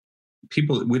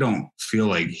people, we don't feel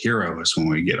like heroes when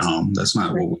we get home. That's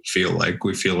not what we feel like.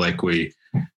 We feel like we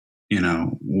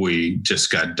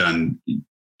just got done,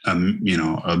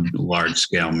 a large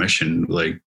scale mission,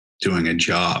 like doing a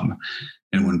job.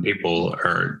 And when people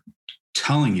are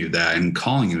telling you that and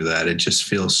calling you that, it just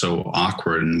feels so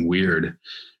awkward and weird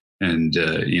and,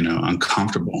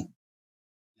 uncomfortable.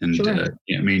 And, Sure.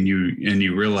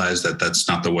 you realize that that's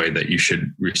not the way that you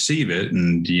should receive it.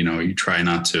 And, you try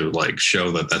not to like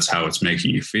show that that's how it's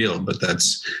making you feel, but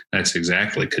that's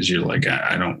exactly because you're like,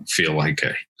 I don't feel like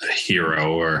a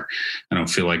hero, or I don't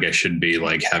feel like I should be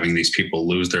like having these people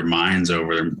lose their minds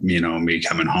over, me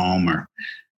coming home or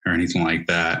anything like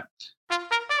that.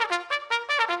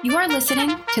 You are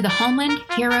listening to the Homeland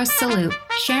Heroes Salute,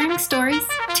 sharing stories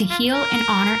to heal and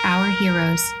honor our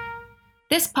heroes.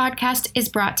 This podcast is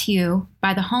brought to you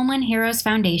by the Homeland Heroes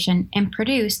Foundation and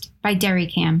produced by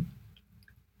DairyCam.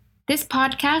 This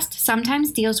podcast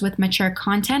sometimes deals with mature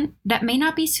content that may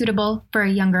not be suitable for a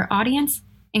younger audience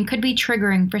and could be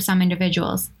triggering for some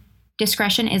individuals.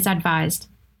 Discretion is advised.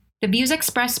 The views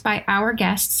expressed by our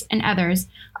guests and others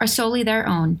are solely their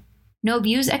own. No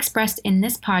views expressed in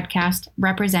this podcast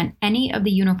represent any of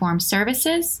the uniformed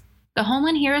services, the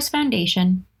Homeland Heroes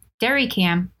Foundation,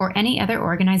 DairyCam, or any other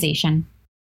organization.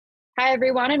 Hi,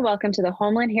 everyone, and welcome to the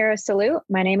Homeland Heroes Salute.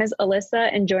 My name is Alyssa,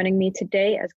 and joining me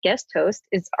today as guest host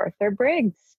is Arthur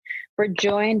Briggs. We're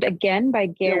joined again by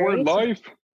Gary. Yeah, we're live.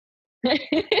 To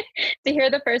hear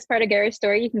the first part of Gary's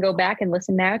story, you can go back and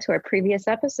listen now to our previous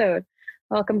episode.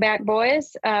 Welcome back,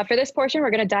 boys. For this portion, we're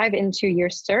going to dive into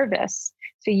your service.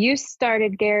 So you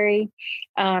started, Gary,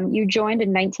 you joined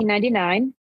in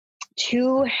 1999,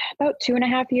 about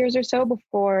 2.5 years or so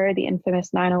before the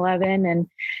infamous 9/11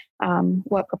 and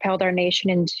what propelled our nation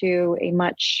into a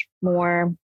much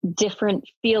more different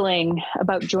feeling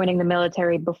about joining the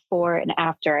military before and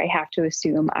after, I have to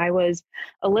assume. I was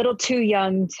a little too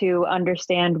young to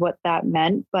understand what that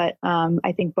meant, but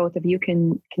I think both of you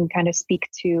can kind of speak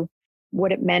to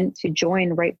what it meant to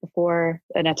join right before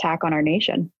an attack on our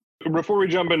nation. Before we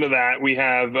jump into that, we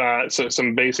have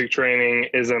some basic training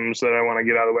isms that I want to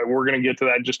get out of the way. We're going to get to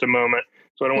that in just a moment,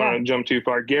 so I don't want to jump too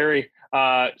far. Gary,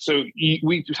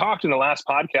 we talked in the last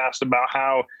podcast about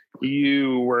how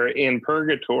you were in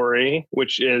purgatory,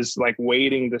 which is like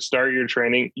waiting to start your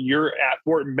training. You're at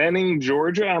Fort Benning,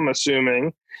 Georgia, I'm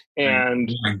assuming,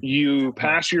 and you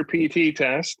passed your PT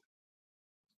test.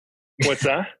 What's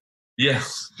that? Yeah.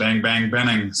 Bang, bang,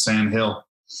 Benning, Sand Hill.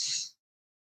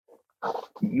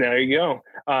 There you go.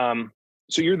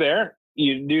 So you're there,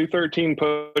 you do 13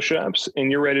 push-ups and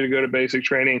you're ready to go to basic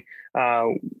training.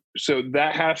 So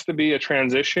that has to be a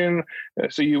transition.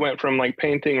 So you went from like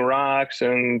painting rocks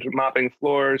and mopping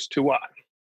floors to what?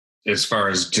 As far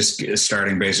as just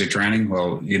starting basic training,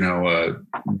 well,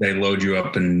 they load you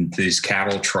up in these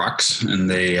cattle trucks and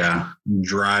they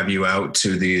drive you out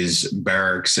to these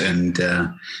barracks, and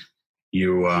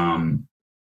you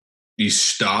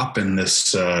stop, and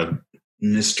this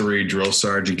mystery drill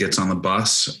sergeant gets on the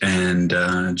bus and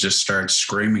just starts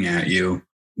screaming at you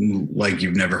like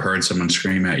you've never heard someone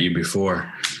scream at you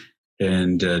before,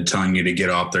 and telling you to get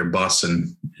off their bus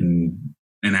and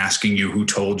asking you who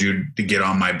told you to get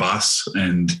on my bus.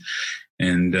 And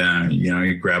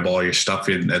you grab all your stuff.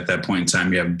 At that point in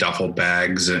time, you have duffel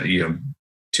bags, you have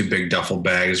 2 big duffel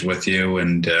bags with you,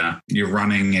 and you're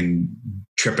running and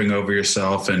tripping over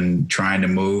yourself and trying to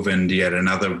move. And you had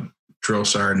another drill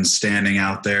sergeant standing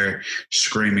out there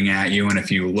screaming at you. And if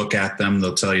you look at them,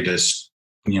 they'll tell you to,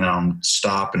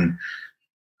 stop and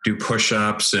do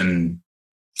push-ups. And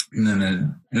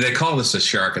then they call this a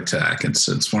shark attack.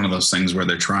 It's one of those things where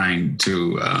they're trying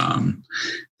to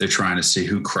see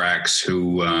who cracks,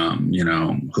 who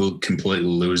completely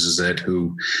loses it,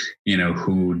 who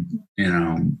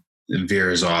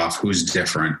veers off, who's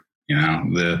different.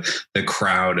 The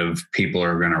crowd of people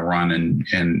are going to run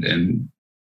and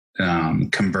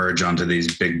converge onto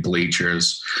these big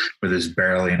bleachers where there's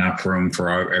barely enough room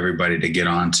for everybody to get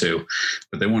onto,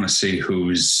 but they want to see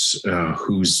who's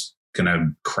going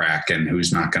to crack and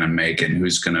who's not going to make it, and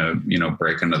who's going to,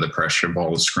 break under the pressure of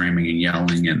all the screaming and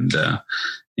yelling. And,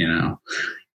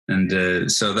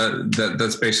 so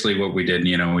that's basically what we did.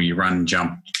 You run,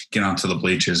 jump, get onto the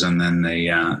bleachers, and then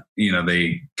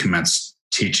they commence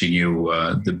teaching you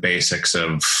the basics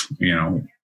of,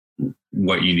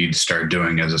 what you need to start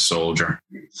doing as a soldier.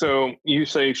 So you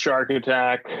say shark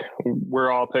attack,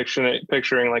 we're all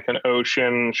picturing like an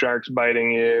ocean, sharks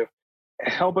biting you.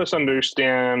 Help us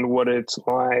understand what it's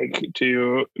like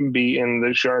to be in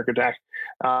the shark attack.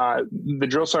 The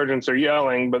drill sergeants are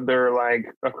yelling, but they're like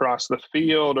across the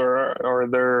field, or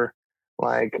they're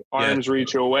like arms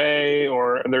reach away,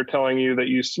 or they're telling you that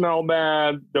you smell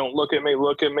bad. Don't look at me.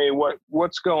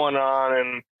 What's going on?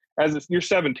 And you're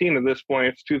 17 at this point,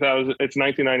 it's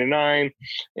 1999.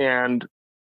 And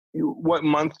what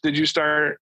month did you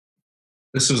start?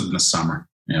 This was in the summer.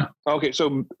 Yeah. Okay.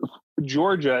 So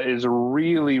Georgia is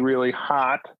really, really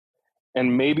hot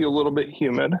and maybe a little bit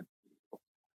humid.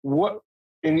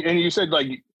 And you said,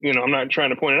 like, I'm not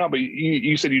trying to point it out, but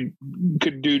you said you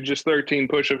could do just 13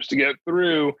 push-ups to get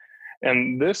through.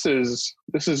 And this has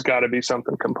got to be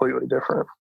something completely different.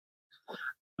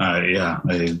 It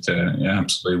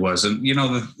absolutely was. And,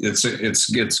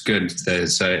 it's good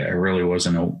that I really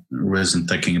wasn't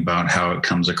thinking about how it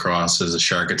comes across as a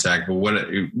shark attack, but what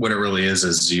it really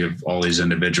is you have all these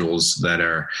individuals that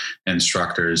are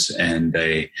instructors, and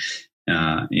they're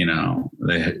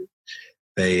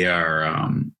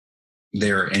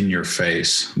in your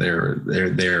face.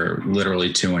 They're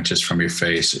literally 2 inches from your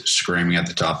face, screaming at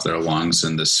the top of their lungs,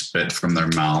 and the spit from their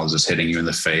mouths is hitting you in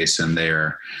the face. And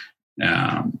they're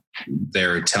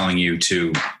telling you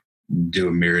to do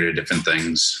a myriad of different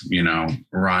things,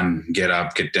 run, get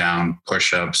up, get down,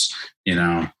 push-ups,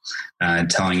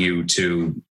 telling you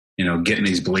to, get in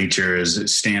these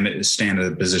bleachers, stand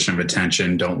at a position of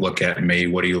attention. Don't look at me.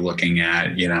 What are you looking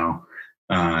at?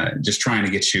 Just trying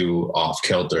to get you off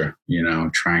kilter,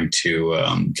 trying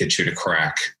to get you to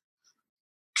crack.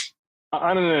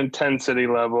 On an intensity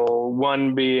level,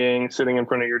 one being sitting in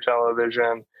front of your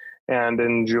television and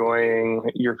enjoying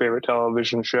your favorite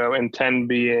television show, and 10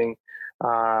 being,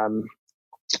 I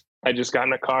just got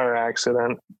in a car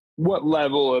accident. What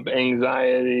level of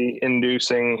anxiety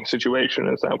inducing situation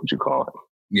is that? What you call it?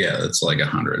 Yeah, it's like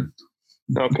 100.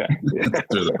 Okay.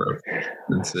 Through the roof.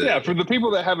 Yeah, for the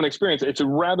people that haven't experienced it, it's a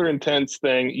rather intense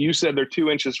thing. You said they're 2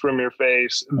 inches from your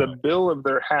face. The bill of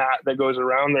their hat that goes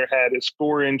around their head is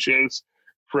 4 inches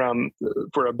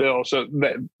for a bill. So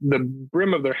that the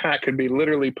brim of their hat could be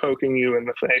literally poking you in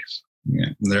the face. Yeah,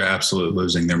 they're absolutely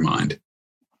losing their mind.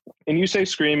 And you say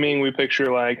screaming, we picture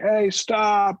like, hey,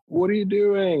 stop. What are you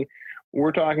doing?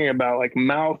 We're talking about like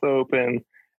mouth open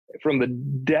from the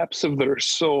depths of their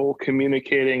soul,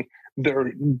 communicating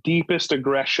their deepest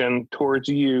aggression towards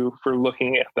you for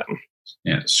looking at them.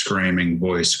 Yeah, screaming,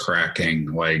 voice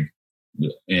cracking,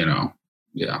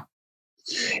 yeah.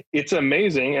 It's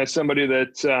amazing, as somebody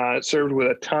that's served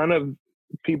with a ton of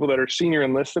people that are senior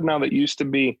enlisted now that used to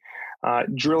be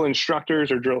drill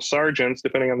instructors or drill sergeants,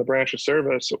 depending on the branch of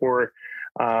service, or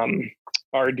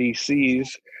RDCs.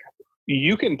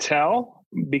 You can tell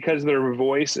because their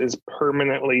voice is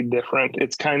permanently different.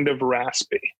 It's kind of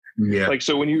raspy. Yeah. Like,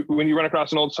 so when you run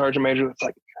across an old sergeant major that's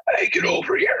like, hey, get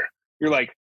over here. You're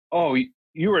like, oh,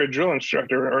 you were a drill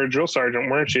instructor or a drill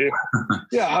sergeant, weren't you?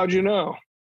 Yeah. How'd you know?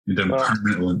 You've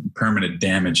done permanent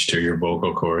damage to your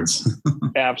vocal cords.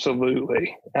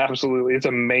 Absolutely. Absolutely. It's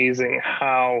amazing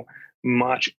how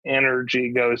much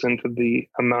energy goes into the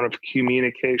amount of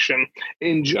communication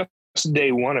in just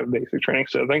day one of basic training.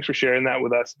 So thanks for sharing that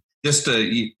with us. Just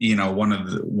one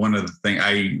of the things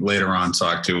I later on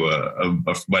talked to a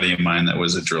buddy of mine that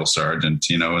was a drill sergeant,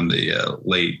 in the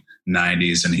late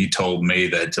 90s, and he told me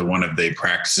that one of the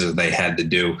practices they had to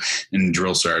do in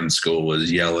drill sergeant school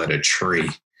was yell at a tree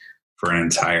for an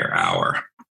entire hour.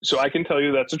 So I can tell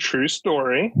you that's a true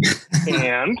story,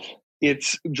 and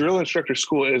it's drill instructor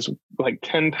school is like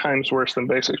 10 times worse than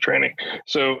basic training.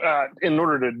 So in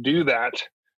order to do that,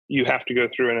 you have to go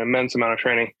through an immense amount of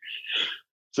training.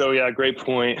 So yeah, great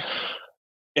point.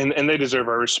 And they deserve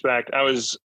our respect. I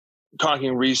was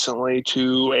talking recently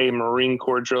to a Marine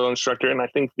Corps drill instructor, and I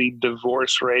think the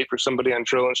divorce rate for somebody on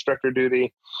drill instructor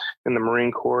duty in the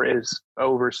Marine Corps is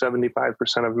over 75%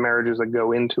 of marriages that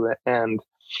go into it end,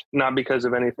 not because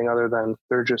of anything other than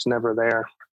they're just never there.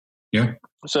 Yeah.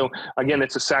 So again,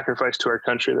 it's a sacrifice to our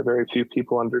country that very few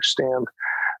people understand.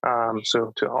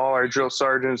 So to all our drill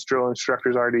sergeants, drill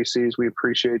instructors, RDCs, we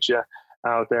appreciate you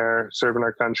out there serving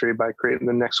our country by creating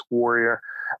the next warrior.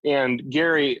 And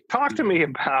Gary, talk to me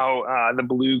about the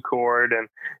Blue Cord and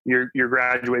your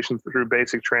graduation through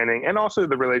basic training, and also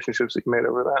the relationships that you made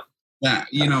over that. Yeah,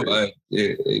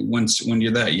 when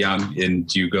you're that young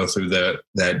and you go through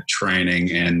that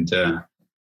training, and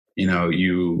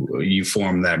you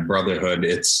form that brotherhood.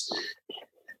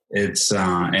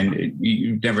 And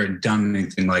you've never done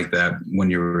anything like that when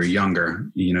you were younger.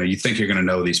 You think you're going to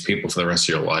know these people for the rest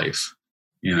of your life.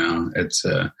 It's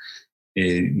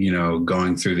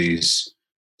going through these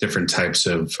different types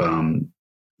of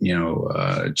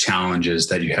challenges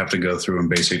that you have to go through in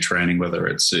basic training, whether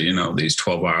it's these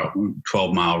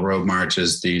 12-mile road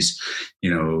marches, these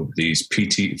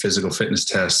PT physical fitness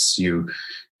tests. You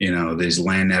these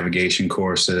land navigation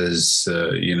courses,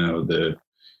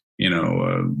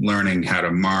 learning how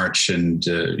to march and,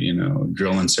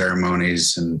 drilling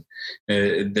ceremonies. And,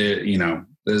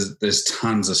 there's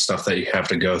tons of stuff that you have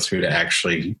to go through to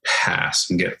actually pass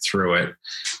and get through it.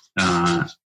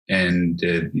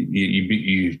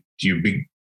 You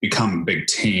become a big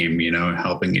team,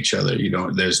 helping each other.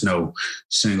 There's no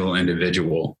single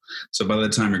individual. So by the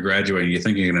time you're graduating, you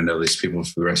think you're going to know these people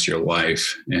for the rest of your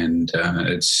life. And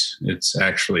it's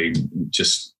actually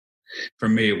just, for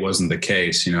me, it wasn't the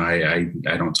case. I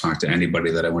don't talk to anybody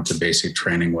that I went to basic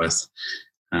training with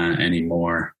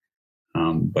anymore.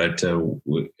 But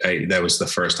that was the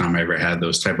first time I ever had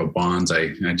those type of bonds.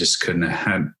 I just couldn't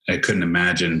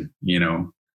imagine,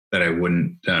 that I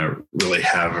wouldn't really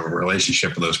have a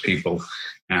relationship with those people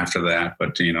after that.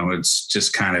 But, it's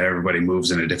just kind of everybody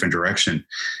moves in a different direction.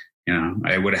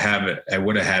 I would have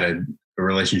had a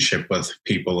relationship with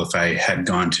people if I had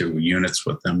gone to units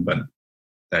with them, but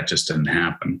that just didn't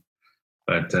happen.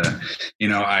 But,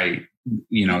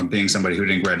 being somebody who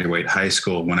didn't graduate high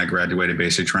school, when I graduated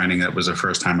basic training, that was the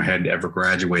first time I had ever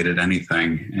graduated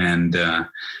anything. And,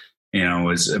 it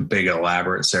was a big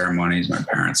elaborate ceremonies. My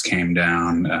parents came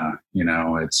down,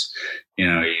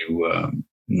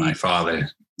 my father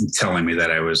telling me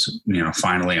that I was,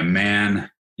 finally a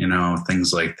man,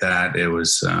 things like that. It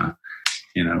was,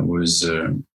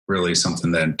 really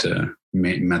something that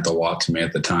meant a lot to me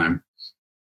at the time.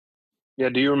 Yeah.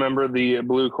 Do you remember the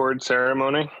blue cord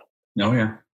ceremony? Oh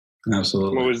yeah,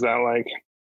 absolutely. What was that like?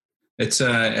 It's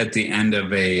at the end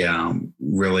of a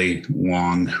really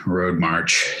long road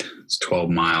march. It's 12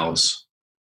 miles.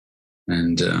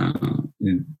 And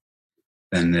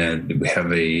then we have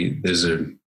there's a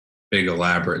big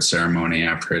elaborate ceremony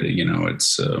after it.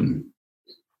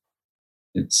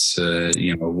 It's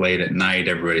late at night.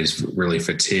 Everybody's really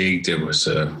fatigued. It was,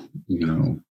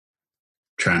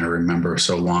 trying to remember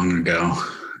so long ago.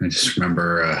 I just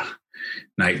remember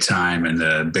nighttime and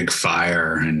a big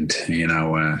fire and,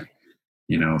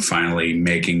 finally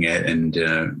making it and,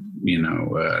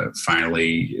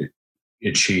 finally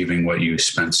achieving what you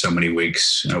spent so many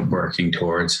weeks working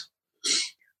towards.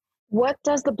 What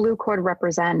does the blue cord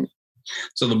represent?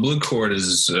 So the blue cord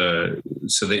is, so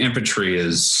the infantry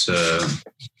is,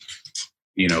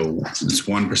 it's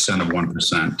 1% of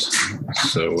 1%.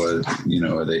 So,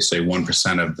 they say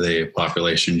 1% of the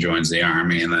population joins the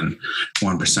army, and then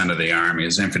 1% of the army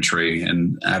is infantry.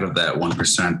 And out of that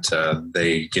 1%,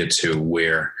 they get to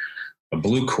wear a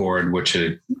blue cord, which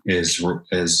is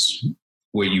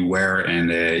what you wear in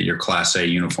your Class A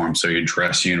uniform, so your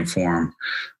dress uniform.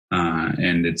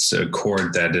 And it's a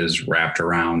cord that is wrapped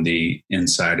around the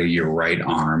inside of your right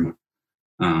arm,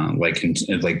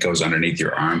 it goes underneath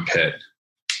your armpit,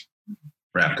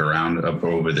 wrapped around up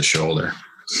over the shoulder.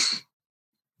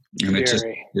 And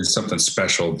it's something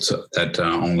special that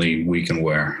only we can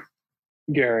wear.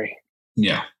 Gary.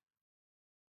 Yeah.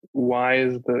 Why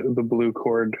is the blue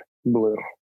cord blue?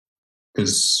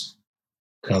 Because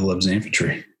God loves the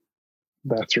infantry.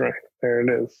 That's right. There it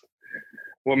is.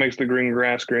 What makes the green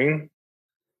grass green?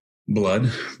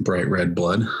 Blood, bright red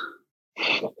blood.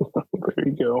 There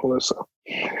you go, Alyssa.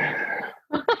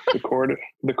 The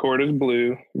cord is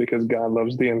blue because God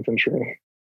loves the infantry,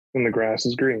 and the grass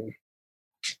is green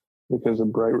because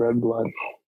of bright red blood.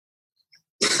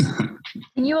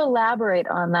 Can you elaborate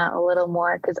on that a little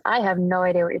more? Because I have no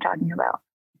idea what you're talking about.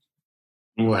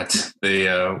 What?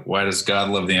 Why does God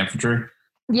love the infantry?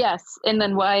 Yes, and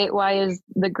then why is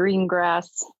the green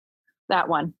grass that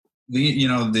one?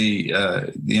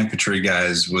 The infantry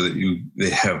guys, they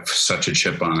have such a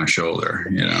chip on their shoulder.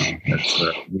 That's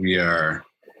we are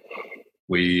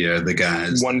the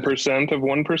guys. 1% of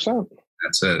 1%.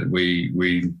 That's it.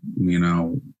 We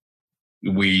know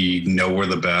we're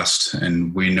the best,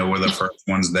 and we know we're the first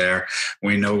ones there.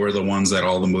 We know we're the ones that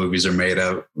all the movies are made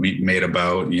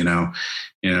about.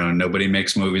 Nobody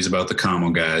makes movies about the Camo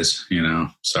guys.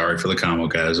 Sorry for the Camo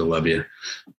guys, I love you,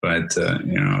 but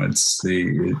it's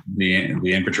the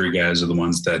infantry guys are the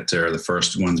ones that are the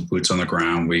first ones, boots on the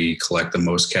ground. We collect the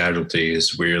most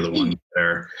casualties. We're the ones that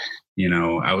are,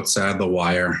 outside the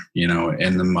wire,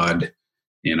 in the mud,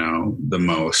 the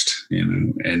most,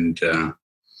 and.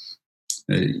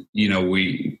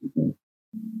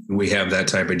 We have that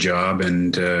type of job,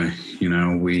 and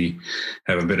we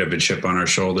have a bit of a chip on our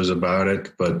shoulders about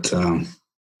it. But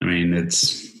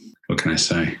it's, what can I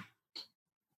say?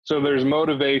 So there's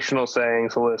motivational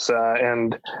sayings, Alyssa,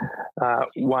 and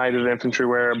why did infantry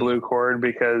wear a blue cord?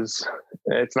 Because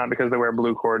it's not because they wear a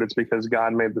blue cord; it's because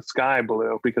God made the sky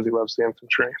blue because He loves the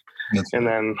infantry. And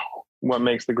then what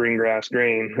makes the green grass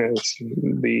green is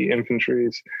the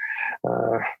infantry's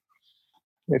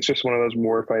It's just one of those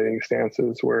war fighting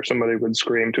stances where somebody would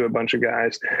scream to a bunch of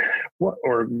guys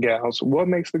or gals, what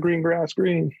makes the green grass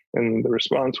green? And the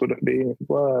response would be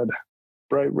blood.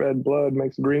 Bright red blood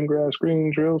makes the green grass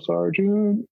green, drill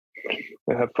sergeant.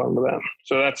 And have fun with that.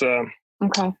 So that's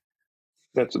okay.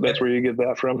 That's where you get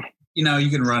that from. You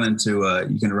can run into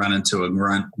a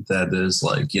grunt that is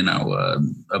like,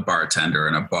 a bartender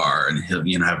in a bar, and he'll,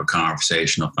 have a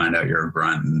conversation. He'll find out you're a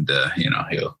grunt, and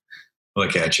he'll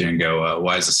look at you and go,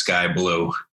 why is the sky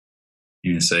blue?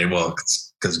 And you say, well,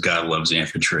 because God loves the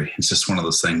infantry. It's just one of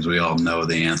those things we all know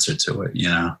the answer to it,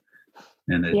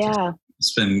 And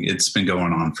it's been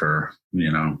going on for,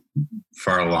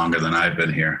 far longer than I've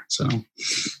been here. So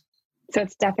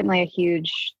it's definitely a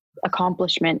huge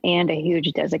accomplishment and a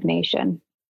huge designation.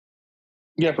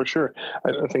 Yeah, for sure.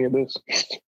 I think it is.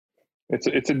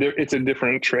 It's a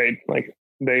different trade. Like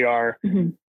they are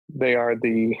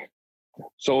the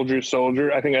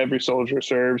soldier. I think every soldier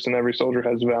serves and every soldier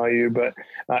has value, but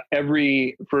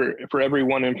for every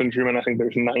one infantryman, I think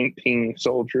there's 19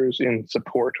 soldiers in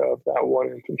support of that one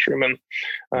infantryman.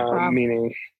 Wow.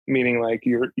 Meaning like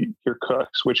your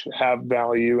cooks, which have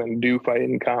value and do fight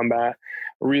in combat,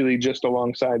 really just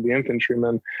alongside the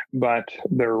infantryman, but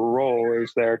their role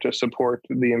is there to support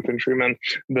the infantryman.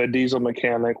 The diesel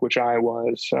mechanic, which I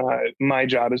was, my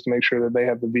job is to make sure that they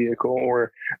have the vehicle,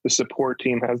 or the support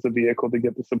team has the vehicle to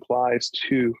get the supplies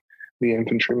to the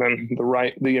infantryman,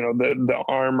 the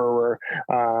armorer,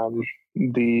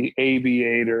 the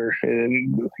aviator,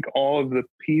 and like all of the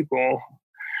people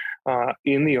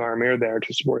in the Army are there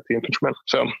to support the infantrymen.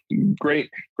 So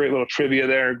great little trivia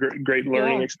there. Great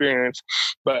learning experience.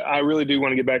 But I really do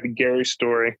want to get back to Gary's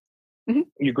story. Mm-hmm.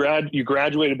 You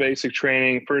graduated basic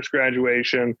training, first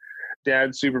graduation.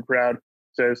 Dad's super proud.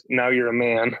 Says, now you're a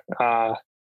man,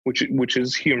 which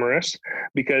is humorous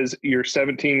because you're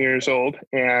 17 years old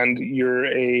and you're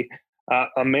a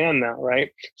man now,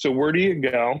 right? So where do you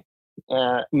go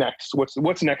next?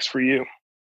 What's next for you?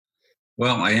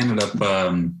 Well, I ended up,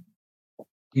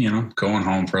 going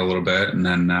home for a little bit, and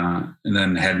then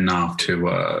heading off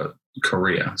to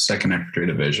Korea, 2nd Infantry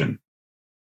Division.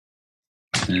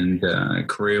 And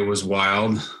Korea was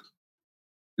wild.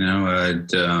 There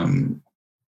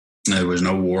was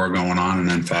no war going on,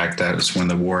 and in fact, that was when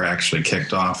the war actually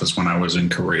kicked off. Is when I was in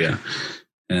Korea.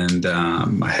 And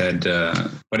I had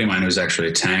a buddy of mine who was actually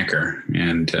a tanker,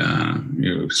 and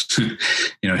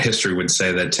history would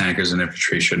say that tankers and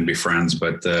infantry shouldn't be friends,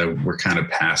 but we're kind of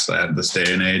past that this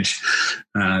day and age.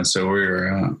 So we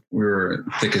were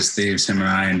thick as thieves, him and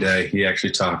I, and he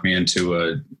actually talked me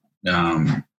into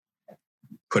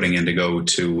putting in to go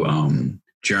to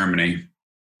Germany.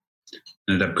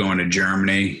 Ended up going to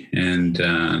Germany, and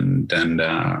then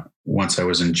once I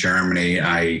was in Germany,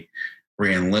 I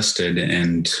re-enlisted to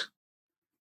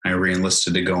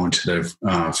go into the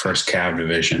 1st Cav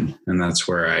Division, and that's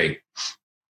where I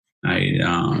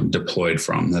deployed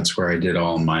from. That's where I did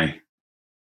all my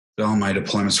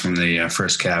deployments from the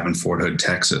 1st Cav in Fort Hood,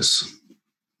 Texas,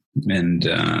 and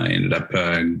I ended up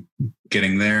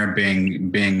getting there,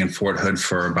 being in Fort Hood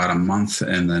for about a month,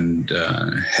 and then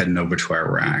heading over to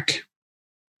Iraq.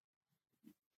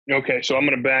 Okay, so I'm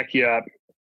going to back you up.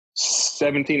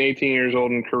 17, 18 years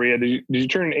old in Korea. Did you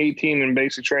turn 18 in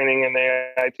basic training in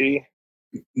the AIT?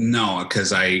 No,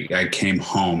 because I came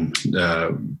home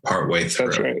partway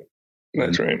through.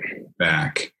 That's right.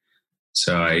 Back.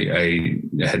 So I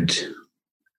had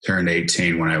turned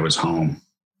 18 when I was home.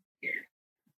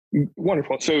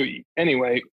 Wonderful. So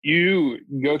anyway, you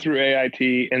go through AIT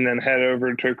and then head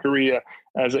over to Korea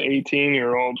as an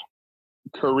 18-year-old.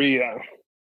 Korea.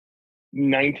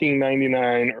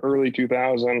 1999, early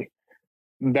 2000.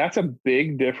 That's a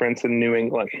big difference in New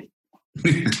England.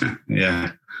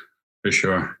 Yeah, for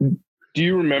sure. Do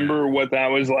you remember what that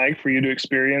was like for you to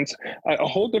experience a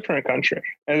whole different country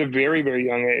at a very, very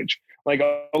young age? Like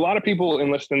a lot of people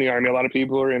enlist in the Army, a lot of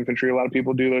people are infantry, a lot of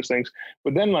people do those things.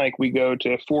 But then like we go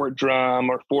to Fort Drum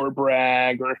or Fort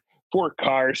Bragg or Fort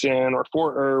Carson or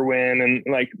Fort Irwin, and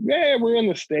like, we're in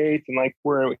the States and like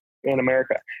we're in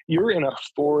America. You're in a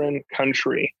foreign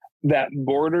country that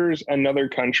borders another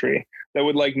country that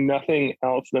would like nothing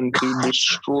else than to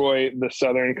destroy the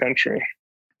southern country.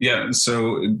 Yeah.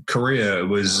 So Korea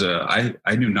was, I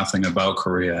knew nothing about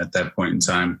Korea at that point in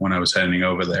time when I was heading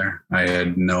over there. I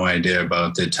had no idea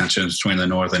about the tensions between the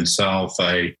North and South.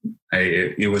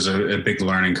 It was a big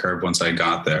learning curve once I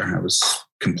got there. I was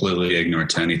completely ignorant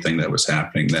to anything that was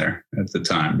happening there at the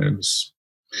time. It was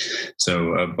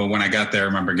so, but when I got there, I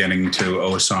remember getting to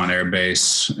Osan Air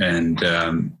Base and,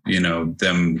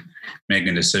 them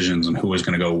making decisions on who was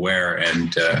going to go where.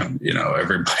 And,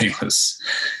 everybody was,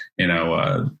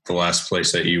 the last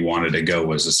place that you wanted to go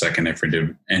was the 2nd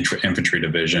Infantry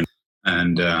Division.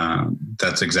 And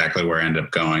that's exactly where I ended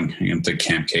up going, into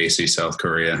Camp Casey, South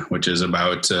Korea, which is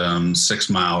about 6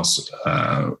 miles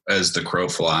as the crow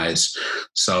flies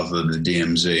south of the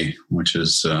DMZ, which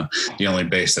is the only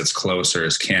base that's closer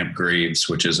is Camp Greaves,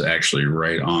 which is actually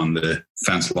right on the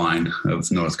fence line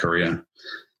of North Korea.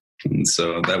 And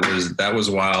so that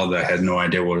was wild. I had no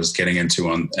idea what I was getting into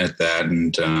at that.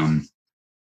 And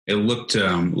it looked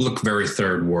very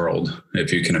third world,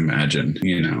 if you can imagine.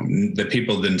 The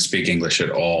people didn't speak English at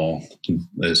all,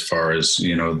 as far as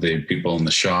the people in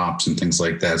the shops and things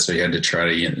like that. So you had to try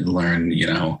to learn,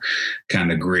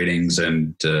 kind of greetings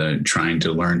and trying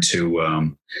to learn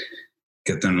to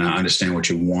get them to understand what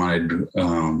you wanted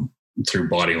through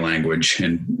body language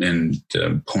and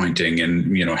pointing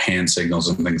and hand signals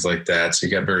and things like that. So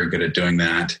you got very good at doing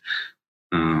that.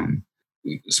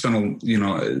 Spent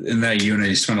in that unit,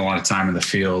 you spent a lot of time in the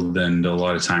field and a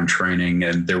lot of time training,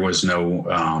 and there was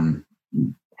no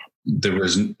there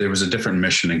was a different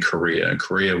mission in Korea.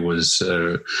 Korea was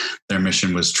their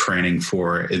mission was training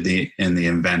for the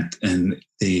event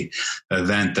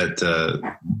that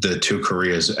the two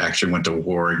Koreas actually went to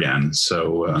war again.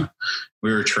 So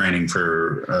we were training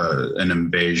for an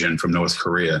invasion from North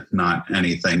Korea, not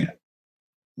anything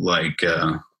like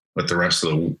what the rest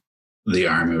of the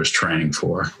army was training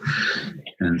for.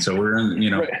 And so we're in,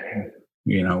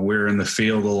 we're in the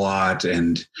field a lot,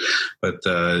 but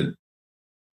the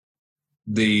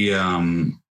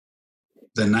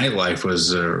nightlife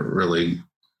was really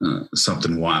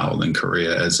something wild in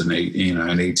Korea. As an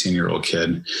 18-year-old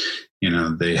kid,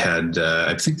 they had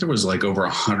I think there was like over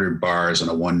 100 bars in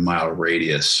a 1 mile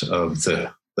radius of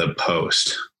the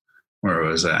post where it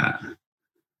was at.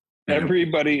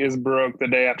 Everybody is broke the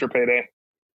day after payday.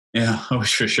 Yeah, oh,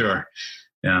 for sure.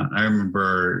 Yeah, I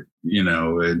remember,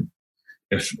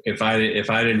 if I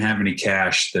didn't have any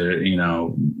cash,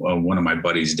 one of my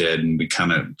buddies did, and we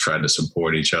kind of tried to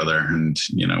support each other. And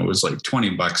it was like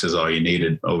 $20 is all you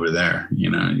needed over there. You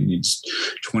need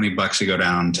 $20 to go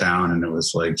downtown, and it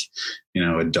was like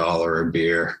 $1 a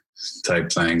beer type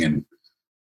thing. And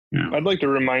I'd like to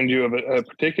remind you of a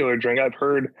particular drink. I've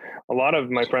heard a lot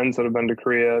of my friends that have been to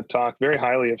Korea talk very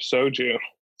highly of soju.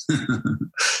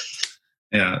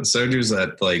 Yeah, soju's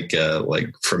that like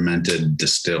fermented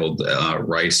distilled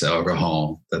rice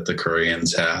alcohol that the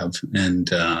Koreans have, and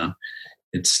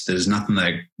there's nothing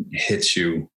that hits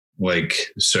you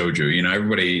like soju.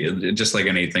 Everybody, just like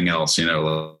anything else,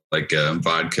 like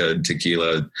vodka,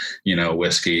 tequila,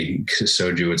 whiskey,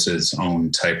 soju, it's its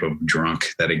own type of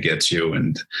drunk that it gets you.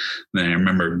 And then I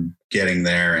remember getting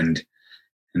there and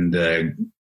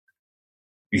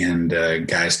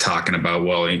guys talking about,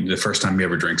 well, the first time you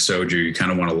ever drink soju, you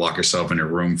kind of want to lock yourself in your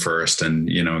room first and,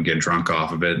 get drunk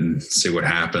off of it and see what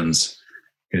happens,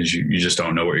 because you just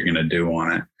don't know what you're going to do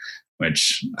on it,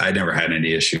 which I never had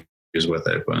any issues with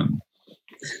it. But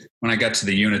when I got to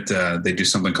the unit, they do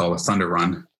something called a Thunder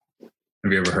Run.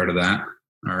 Have you ever heard of that?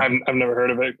 I've never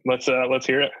heard of it. Let's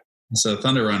hear it. So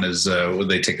Thunder Run is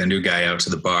they take the new guy out to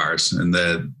the bars, and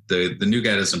the new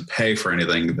guy doesn't pay for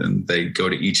anything. Then they go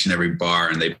to each and every bar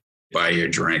and they buy you a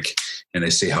drink, and they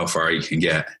see how far you can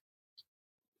get,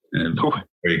 and or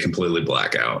you completely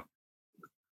black out.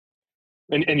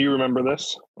 And you remember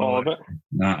this, all of it?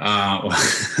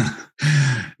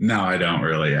 No, I don't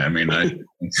really. I mean, it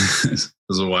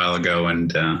was a while ago,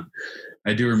 and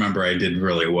I do remember I did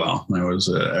really well. I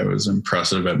was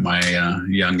impressive at my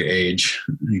young age.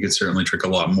 You could certainly drink a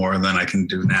lot more than I can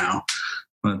do now.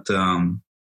 But I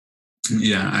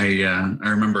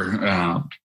remember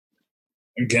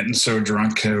getting so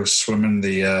drunk I was swimming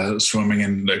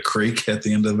in the creek at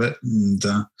the end of it, and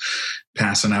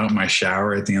passing out in my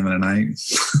shower at the end of the night.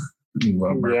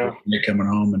 Coming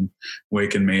home and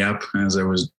waking me up as I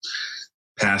was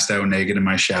passed out naked in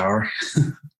my shower.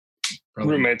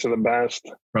 Roommates are the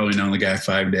best. Probably known the guy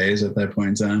 5 days at that point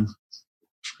in time.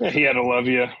 Yeah, he had to love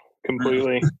you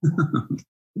completely.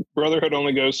 Brotherhood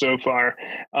only goes so far.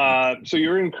 So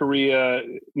you're in Korea,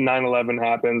 9/11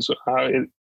 happens.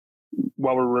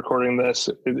 While we're recording this,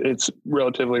 it's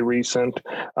relatively recent.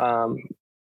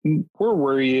 Where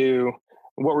were you?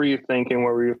 What were you thinking?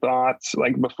 What were your thoughts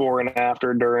like before and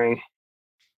after, during?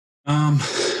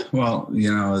 Well,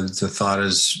 the thought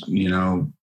is,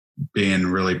 being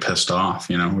really pissed off.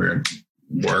 We're at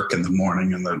work in the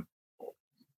morning and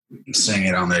seeing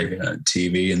it on the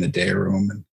TV in the day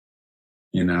room,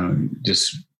 and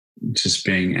just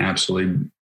being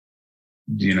absolutely,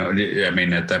 I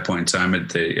mean, at that point in time,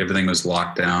 everything was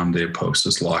locked down. The post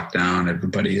is locked down.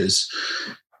 Everybody is,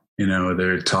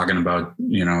 they're talking about,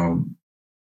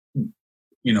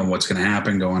 what's going to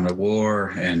happen going to war.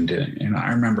 And, I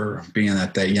remember being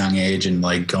at that young age and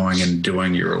like going and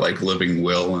doing your like living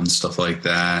will and stuff like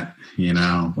that,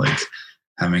 like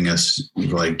having us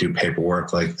like do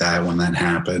paperwork like that when that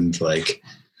happened, like,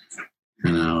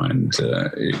 and,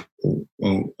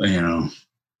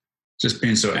 just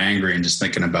being so angry and just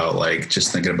thinking about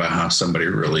how somebody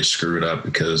really screwed up,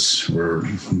 because we're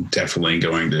definitely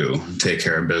going to take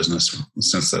care of business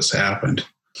since this happened.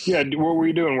 Yeah. What were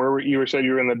you doing? You said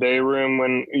you were in the day room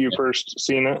when you first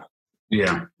seen it?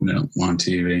 Yeah. No, on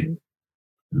TV.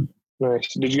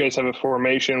 Nice. Did you guys have a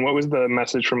formation? What was the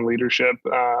message from leadership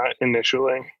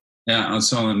initially? Yeah.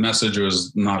 So the message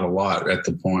was not a lot at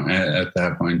that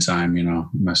point in time.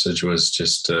 Message was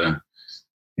just,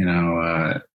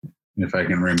 if I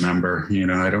can we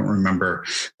I don't remember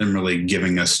them really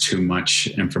giving us too much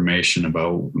information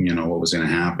about, what was going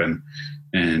to happen.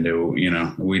 And,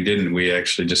 we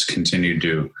actually just continued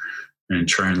to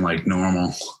train like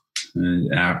normal,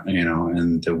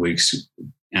 and the weeks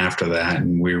after that.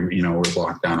 And we were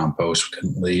locked down on post. We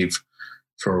couldn't leave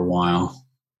for a while.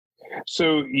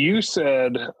 So you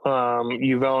said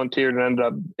you volunteered and ended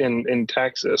up in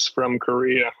Texas from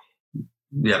Korea.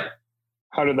 Yeah.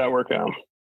 How did that work out?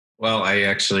 Well, I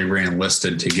actually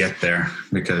re-enlisted to get there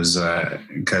because I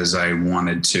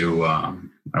wanted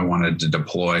to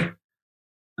deploy,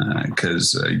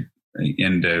 because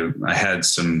I had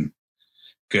some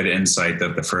good insight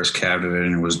that the 1st Cav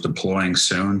Division was deploying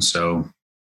soon, so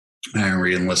I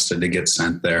re-enlisted to get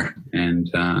sent there, and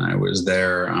I was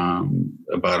there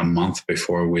about a month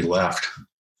before we left.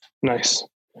 Nice.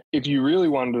 If you really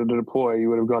wanted to deploy, you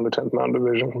would have gone to 10th Mountain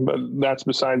Division, but that's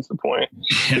besides the point.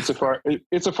 Yeah.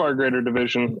 It's a far greater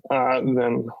division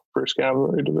than 1st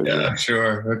Cavalry Division. Yeah,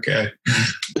 sure. Okay.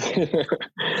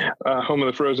 Home of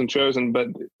the Frozen Chosen. But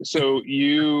so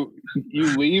you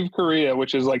leave Korea,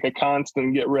 which is like a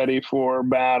constant get ready for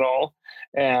battle,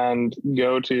 and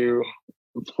go to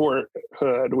Fort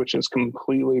Hood, which is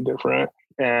completely different.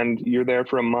 And you're there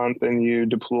for a month and you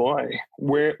deploy.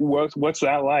 What's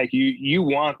that like? You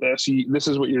want this. This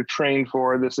is what you're trained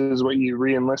for. This is what you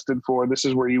re-enlisted for. This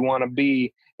is where you want to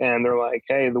be. And they're like,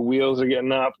 hey, the wheels are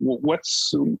getting up.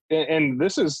 And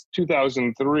this is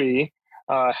 2003,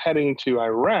 heading to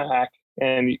Iraq.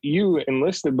 And you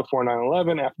enlisted before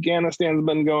 9/11. Afghanistan's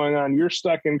been going on. You're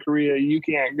stuck in Korea. You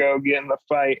can't go get in the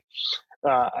fight.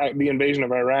 The invasion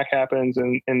of Iraq happens,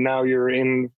 and now you're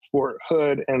in Fort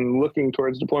Hood and looking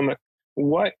towards deployment.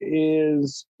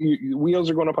 Wheels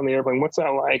are going up on the airplane. What's that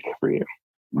like for you?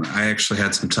 I actually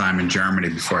had some time in Germany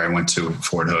before I went to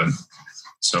Fort Hood.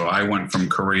 So I went from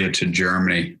Korea to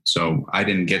Germany. So I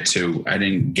didn't get to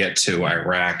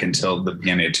Iraq until the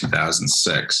beginning of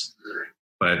 2006.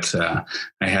 But I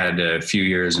had a few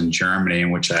years in Germany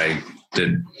in which I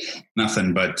did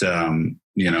nothing but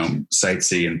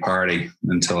sightsee and party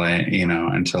until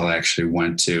I actually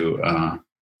went to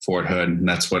Fort Hood. And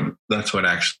that's what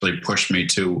actually pushed me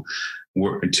to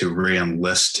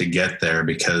re-enlist to get there,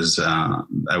 because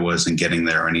I wasn't getting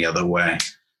there any other way.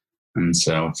 And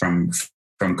so from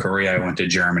Korea, I went to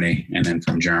Germany, and then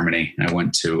from Germany, I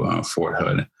went to Fort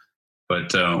Hood.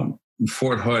 But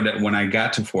Fort Hood, when I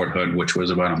got to Fort Hood, which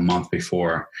was about a month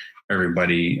before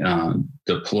everybody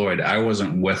deployed, I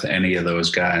wasn't with any of those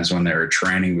guys when they were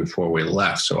training before we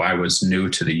left. So I was new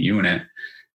to the unit.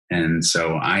 And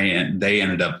so they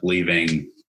ended up leaving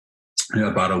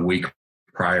about a week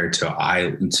prior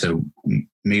to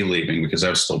me leaving, because I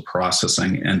was still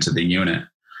processing into the unit.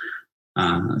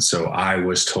 So I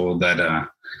was told that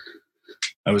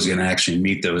I was going to actually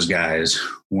meet those guys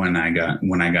when I got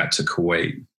to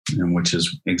Kuwait, and which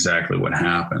is exactly what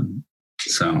happened.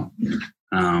 So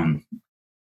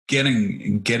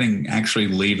getting actually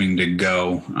leaving to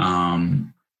go,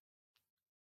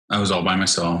 I was all by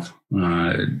myself.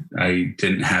 I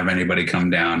didn't have anybody come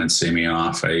down and see me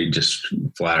off. I just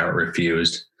flat out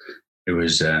refused. It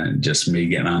was just me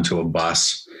getting onto a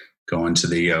bus, going to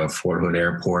the Fort Hood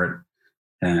airport,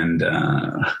 and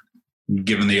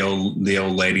giving the old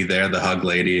lady there, the hug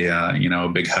lady, a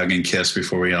big hug and kiss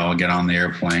before we all get on the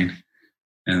airplane.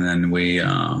 And then we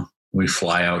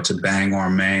fly out to Bangor,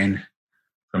 Maine.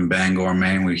 From Bangor,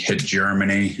 Maine, we hit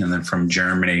Germany, and then from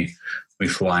Germany, we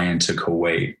fly into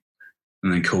Kuwait.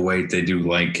 And in Kuwait, they do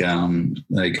like a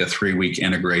 3-week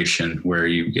integration where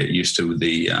you get used to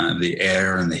the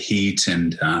air and the heat,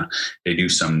 and they do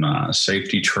some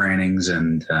safety trainings,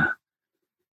 and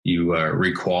you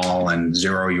requal and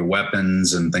zero your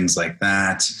weapons and things like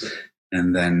that.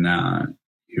 And then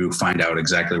you find out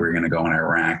exactly where you're going to go in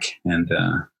Iraq. And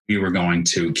we were going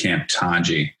to Camp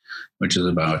Taji, which is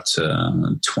about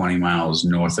 20 miles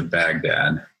north of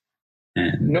Baghdad.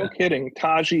 And no kidding.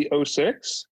 Taji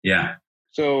 06? Yeah.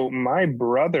 So my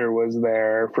brother was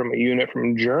there from a unit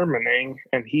from Germany,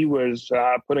 and he was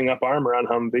putting up armor on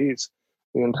Humvees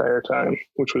the entire time,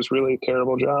 which was really a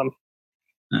terrible job.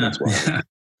 That's why.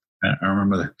 Yeah. I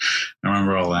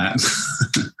remember all that.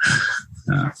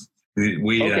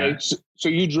 Okay, so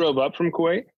you drove up from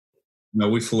Kuwait? No,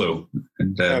 we flew.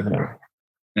 And, okay.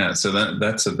 Yeah, so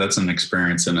that's an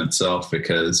experience in itself,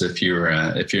 because if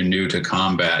you're new to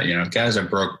combat, guys that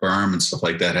broke berm and stuff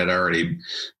like that had already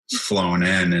flown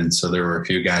in, and so there were a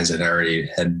few guys that already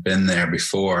had been there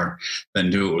before that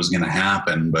knew it was going to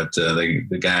happen. But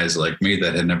the guys like me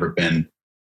that had never been,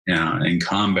 in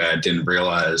combat didn't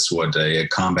realize what a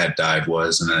combat dive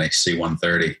was and a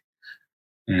C-130.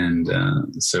 And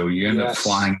so you end up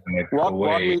flying.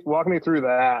 Walk me through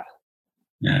that.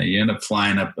 Yeah, you end up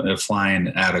flying out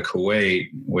of Kuwait,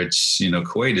 which,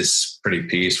 Kuwait is pretty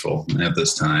peaceful at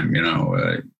this time.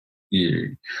 You're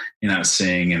not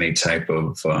seeing any type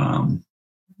of,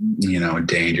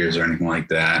 dangers or anything like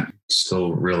that.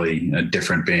 Still really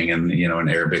different being in, an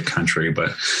Arabic country.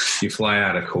 But you fly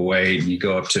out of Kuwait, you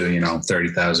go up to,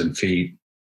 30,000 feet,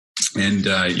 and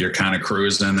you're kind of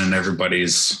cruising, and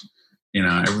everybody's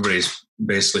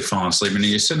basically falling asleep. And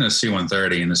you sit in a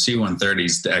C-130, and the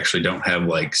C-130s actually don't have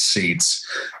like seats.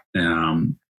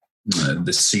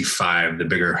 The C-5,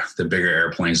 the bigger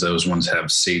airplanes, those ones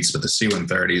have seats, but the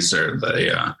C-130s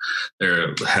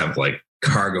they have like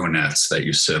cargo nets that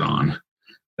you sit on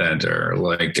that are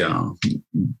like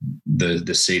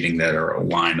the seating that are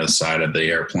aligned to the side of the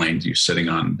airplane. You're sitting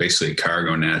on basically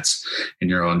cargo nets, and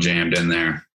you're all jammed in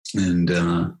there. And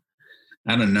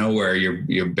out of nowhere,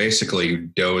 you're basically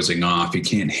dozing off. You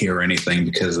can't hear anything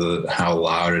because of how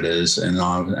loud it is. And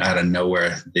out of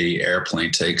nowhere, the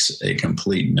airplane takes a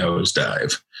complete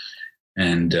nosedive,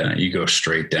 and you go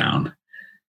straight down.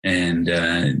 And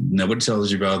nobody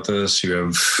tells you about this. You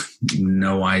have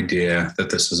no idea that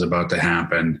this is about to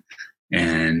happen.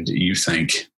 And you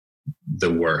think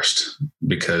the worst,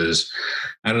 because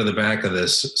out of the back of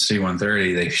this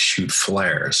C-130, they shoot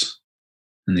flares.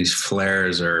 And these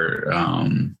flares are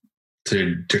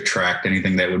to detract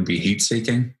anything that would be heat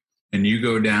seeking. And you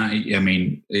go down. I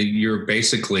mean, you're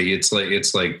basically it's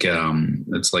like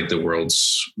the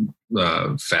world's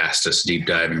fastest deep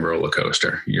diving roller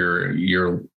coaster.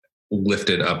 You're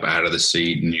lifted up out of the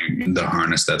seat, and the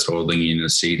harness that's holding you in the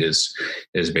seat is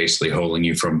basically holding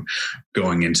you from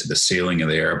going into the ceiling of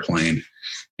the airplane.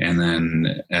 And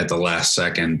then at the last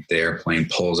second, the airplane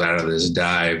pulls out of this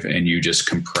dive, and you just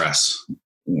compress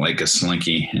like a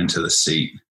slinky into the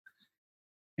seat.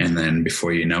 And then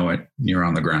before you know it, you're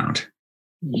on the ground.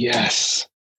 Yes.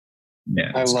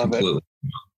 Yeah. I love it.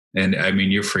 And I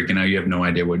mean, you're freaking out. You have no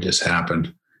idea what just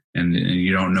happened. And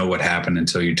you don't know what happened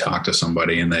until you talk to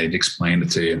somebody and they explain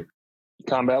it to you.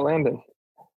 Combat landing.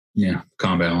 Yeah.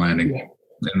 Combat landing. Yeah.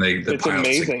 And it's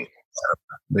amazing.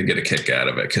 They get a kick out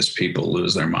of it because people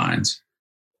lose their minds.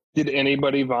 Did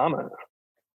anybody vomit?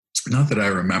 Not that I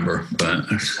remember, but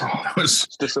I was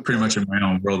pretty much in my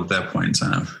own world at that point in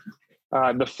time.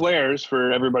 The flares,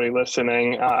 for everybody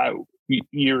listening,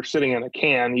 you're sitting in a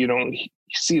can. You don't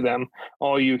see them.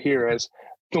 All you hear is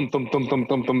thump, thump, thump, thump,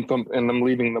 thump, thump, thump, and them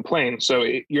leaving the plane. So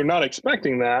you're not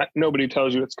expecting that. Nobody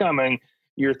tells you it's coming.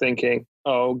 You're thinking,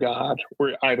 oh, God,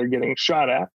 we're either getting shot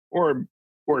at or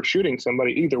shooting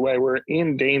somebody. Either way, we're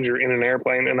in danger in an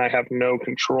airplane, and I have no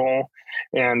control.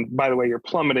 And by the way, you're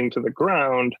plummeting to the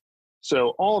ground. So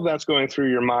all of that's going through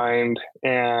your mind,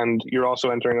 and you're also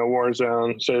entering a war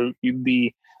zone. So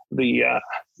the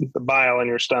bile in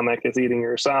your stomach is eating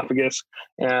your esophagus,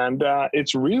 and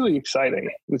it's really exciting.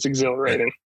 It's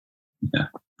exhilarating. Yeah.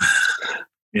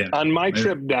 Yeah. On my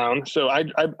trip down, so I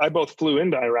both flew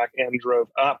into Iraq and drove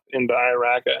up into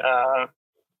Iraq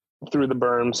through the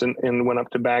berms and went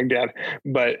up to Baghdad.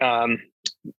 But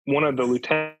one of the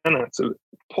lieutenants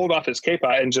pulled off his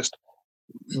K-pot and just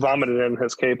vomited in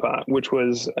his K-pot, which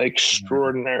was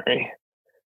extraordinary.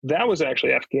 That was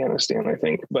actually Afghanistan, I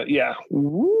think. But yeah,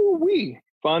 woo-wee,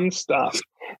 fun stuff.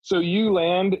 So you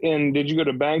land in, did you go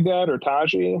to Baghdad or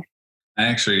Taji? I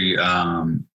actually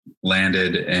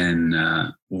landed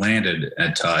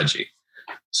at Taji.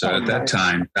 So at that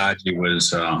time, Taji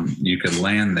was, you could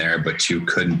land there, but you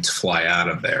couldn't fly out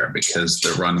of there because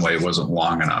the runway wasn't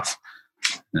long enough.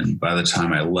 And by the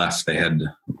time I left, they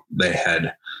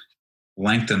had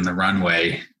lengthened the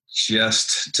runway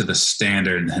just to the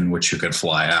standard in which you could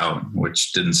fly out,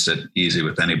 which didn't sit easy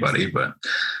with anybody. But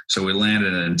so we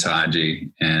landed in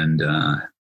Taji, and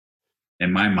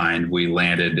in my mind, we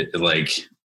landed like,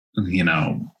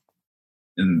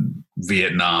 in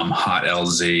Vietnam, hot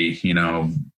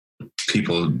LZ,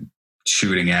 people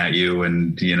shooting at you,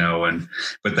 and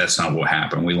but that's not what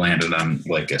happened. We landed on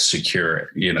like a secure,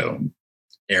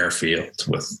 airfield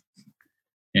with,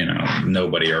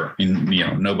 nobody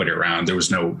around. There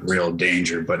was no real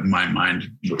danger, but in my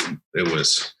mind, it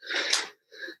was.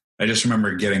 I just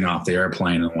remember getting off the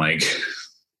airplane and like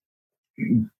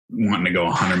wanting to go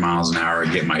 100 miles an hour,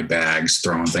 get my bags,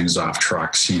 throwing things off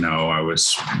trucks. It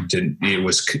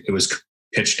was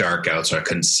pitch dark out, so I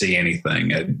couldn't see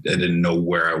anything. I didn't know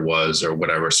where I was or what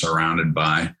I was surrounded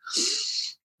by.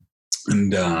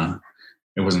 And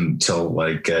it wasn't until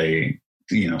like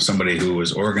somebody who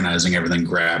was organizing everything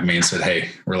grabbed me and said, "Hey,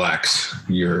 relax.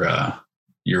 You're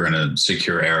in a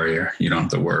secure area. You don't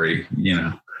have to worry.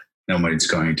 Nobody's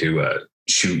going to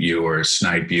shoot you or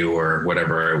snipe you or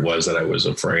whatever it was that I was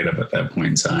afraid of at that point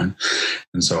in time."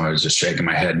 And so I was just shaking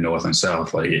my head north and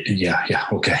south, like,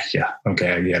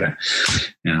 okay, I get it.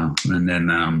 And then,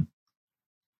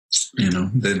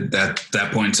 that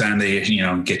point in time, they,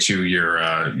 get you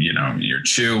your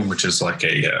chew, which is like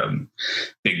a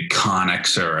big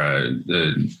Connex or a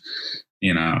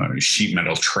sheet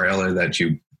metal trailer that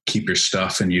you keep your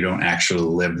stuff, and you don't actually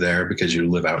live there because you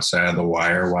live outside of the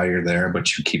wire while you're there,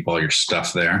 but you keep all your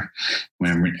stuff there.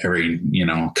 When every,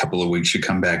 couple of weeks you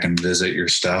come back and visit your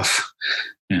stuff,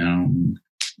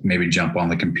 maybe jump on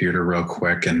the computer real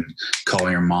quick and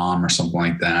call your mom or something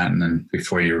like that. And then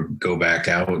before you go back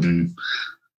out and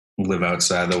live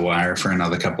outside the wire for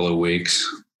another couple of weeks.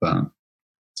 But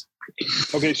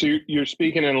okay. So you're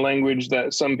speaking in language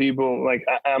that some people like,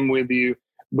 I'm with you.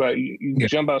 But you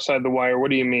jump outside the wire. What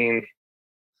do you mean?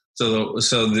 So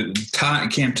the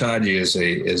Camp Taji is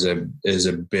a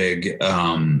big.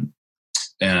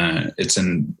 It's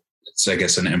I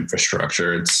guess an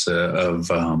infrastructure. It's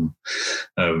of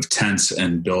tents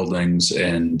and buildings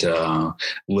and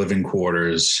living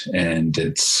quarters, and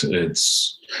it's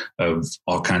of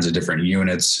all kinds of different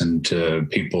units and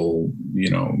people.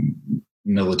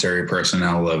 Military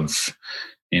personnel of.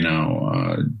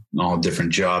 All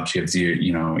different jobs. You have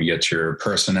you get your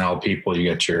personnel people, you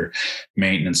get your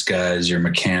maintenance guys, your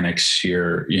mechanics,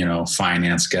 your,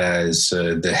 finance guys,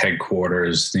 the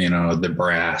headquarters, the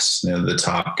brass, the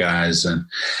top guys.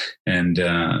 And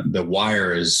the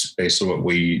wire is basically what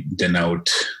we denote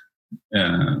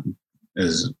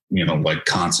is, like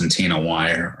concertina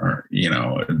wire or,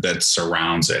 that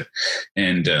surrounds it.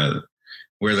 And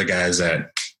we're the guys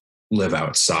that live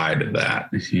outside of that,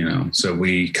 so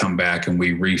we come back and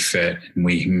we refit and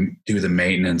we do the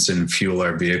maintenance and fuel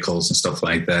our vehicles and stuff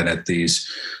like that at these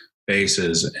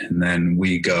bases. And then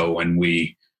we go and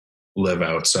we live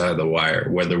outside the wire,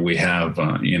 whether we have,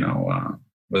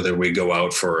 whether we go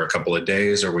out for a couple of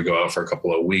days or we go out for a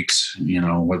couple of weeks,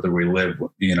 whether we live,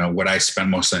 what I spent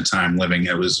most of the time living,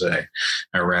 it was a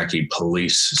Iraqi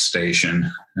police station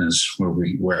is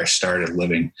where I started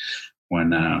living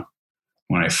when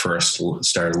I first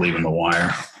started leaving the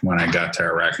wire, when I got to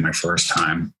Iraq my first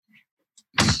time.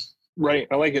 Right.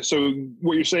 I like it. So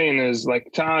what you're saying is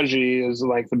like Taji is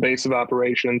like the base of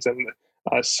operations and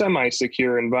a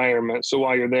semi-secure environment. So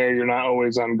while you're there, you're not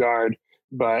always on guard,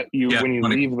 but when you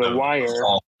leave the wire.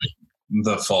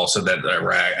 The fall said that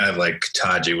Iraq, like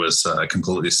Taji was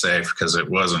completely safe because it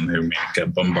wasn't. It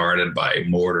got bombarded by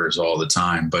mortars all the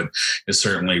time, but it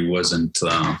certainly wasn't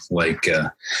like you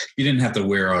didn't have to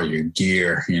wear all your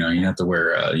gear. You didn't have to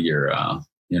wear your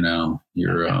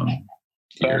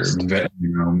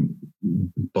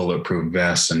bulletproof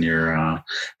vest and your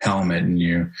helmet and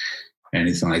your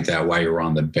anything like that while you were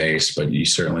on the base. But you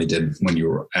certainly did when you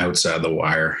were outside the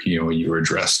wire. You were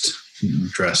dressed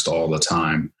all the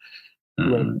time.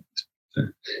 That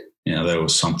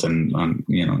was something on,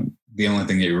 the only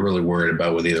thing that you were really worried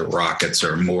about with either rockets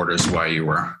or mortars while you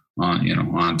were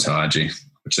on Taji,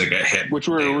 which they got hit. Which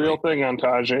were daily. A real thing on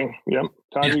Taji. Yep.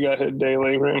 Taji got hit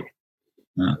daily, right?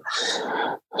 Yeah.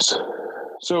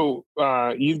 So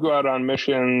you'd go out on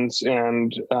missions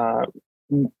and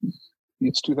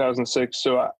it's 2006.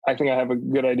 So I think I have a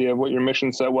good idea of what your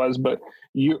mission set was, but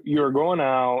you're going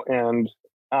out and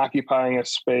occupying a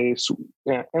space.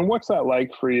 And what's that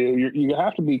like for you? You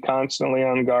have to be constantly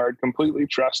on guard, completely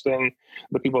trusting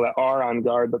the people that are on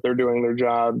guard, that they're doing their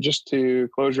job, just to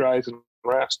close your eyes and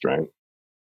rest, right?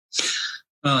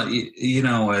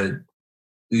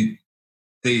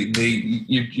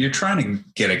 You're trying to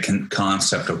get a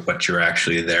concept of what you're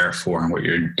actually there for and what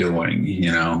you're doing,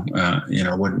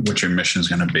 what your mission is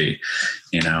going to be,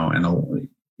 and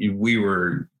we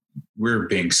were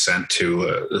being sent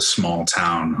to a small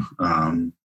town.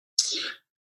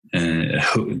 And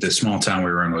the small town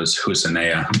we were in was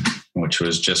Husseiniya, which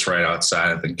was just right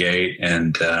outside of the gate.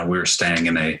 And we were staying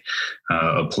in a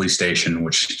police station,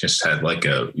 which just had like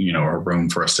a room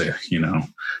for us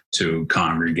to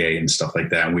congregate and stuff like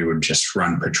that. We would just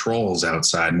run patrols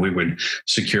outside, and we would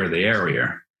secure the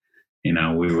area.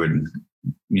 We would,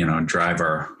 drive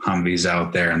our Humvees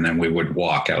out there, and then we would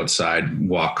walk from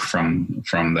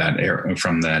that area,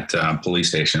 from that police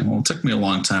station. Well, it took me a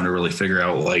long time to really figure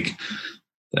out like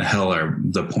the hell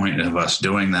the point of us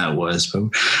doing that was, but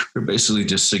we're basically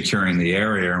just securing the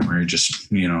area, and we're just,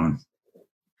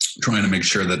 trying to make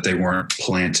sure that they weren't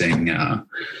planting,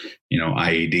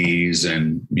 IEDs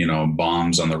and,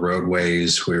 bombs on the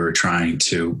roadways. We were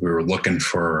looking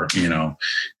for,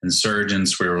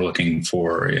 insurgents. We were looking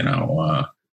for,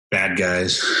 bad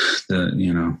guys,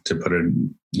 to put it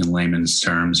in layman's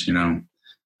terms.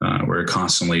 We're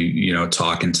constantly,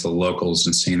 talking to the locals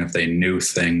and seeing if they knew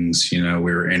things. We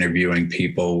were interviewing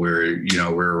people. We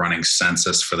were running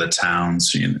census for the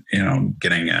towns.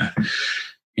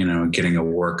 Getting a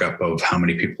workup of how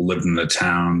many people lived in the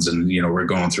towns, and we're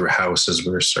going through houses.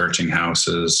 We were searching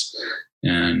houses,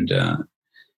 and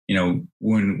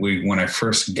when I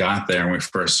first got there and we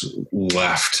first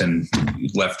left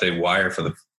the wire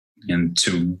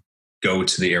to go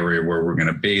to the area where we're going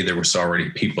to be, there was already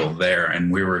people there,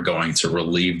 and we were going to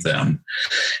relieve them.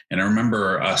 And I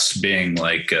remember us being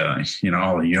like,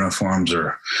 all the uniforms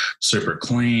are super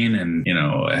clean, and,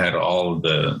 had all of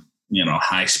the,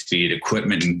 high speed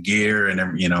equipment and gear.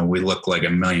 And, we look like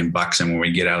 $1 million. And when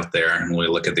we get out there and we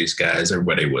look at these guys,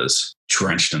 everybody was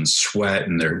drenched in sweat,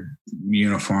 and their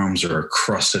uniforms are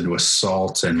crusted with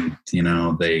salt. And,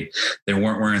 they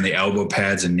weren't wearing the elbow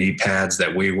pads and knee pads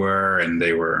that we were. And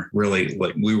they were really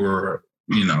like, we were,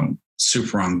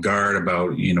 super on guard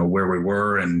about, where we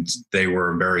were. And they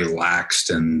were very laxed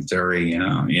and very,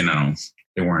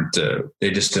 they weren't, they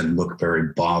just didn't look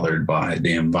very bothered by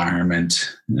the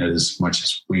environment as much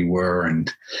as we were.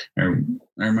 And I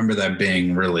remember that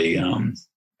being really,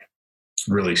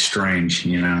 really strange,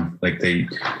 like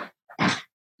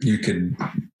you could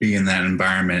be in that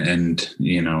environment and,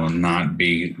 not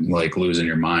be like losing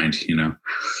your mind,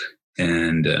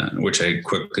 and which I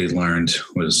quickly learned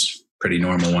was pretty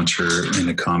normal once you're in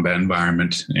a combat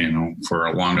environment,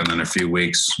 for longer than a few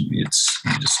weeks. You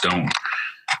just don't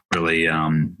really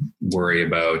worry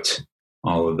about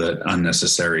all of the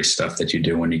unnecessary stuff that you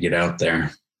do when you get out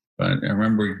there. But I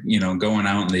remember, going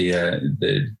out in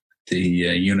the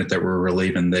unit that we're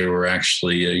relieving, they were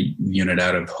actually a unit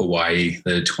out of Hawaii,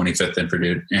 the 25th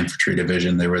Infantry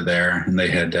Division. They were there, and they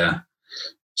had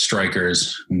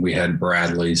Strikers, and we had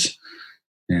Bradleys,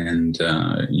 and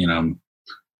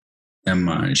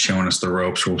them showing us the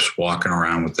ropes. We were walking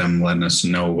around with them, letting us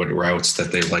know what routes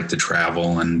that they like to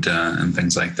travel and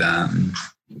things like that.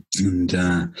 And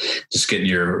just getting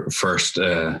your first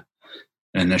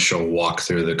initial walk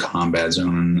through the combat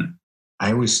zone. And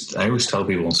I always tell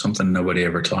people something nobody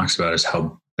ever talks about is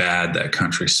how bad that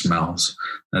country smells.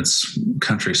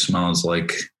 Country smells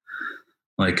like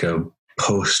a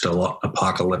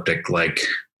post-apocalyptic, like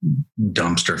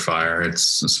dumpster fire. It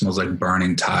smells like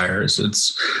burning tires.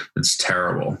 It's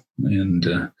terrible.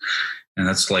 And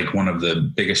that's like one of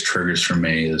the biggest triggers for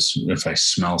me is if I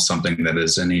smell something that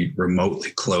is any remotely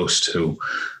close to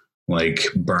like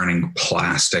burning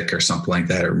plastic or something like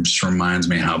that. It just reminds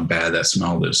me how bad that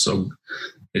smell is. So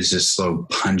it's just so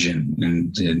pungent,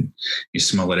 and you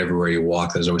smell it everywhere you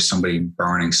walk. There's always somebody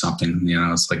burning something,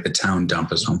 it's like the town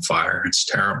dump is on fire. It's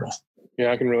terrible.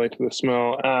 Yeah, I can relate to the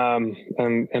smell,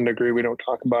 and agree. We don't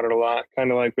talk about it a lot.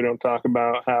 Kind of like we don't talk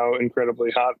about how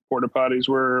incredibly hot porta potties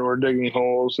were, or digging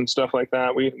holes and stuff like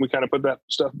that. We kind of put that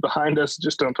stuff behind us,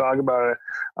 just don't talk about it.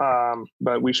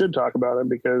 But we should talk about it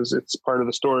because it's part of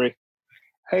the story.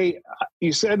 Hey,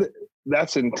 you said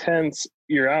that's intense.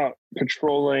 You're out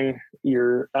patrolling.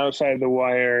 You're outside the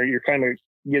wire. You're kind of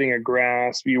getting a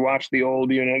grasp. You watch the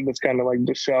old unit that's kind of like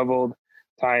disheveled,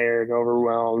 tired,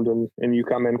 overwhelmed, and you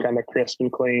come in kind of crisp and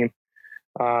clean.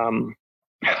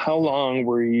 How long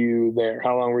were you there?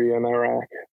 How long were you in Iraq?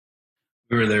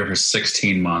 We were there for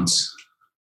 16 months.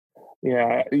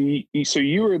 Yeah. So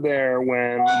you were there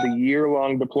when the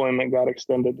year-long deployment got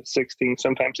extended to 16,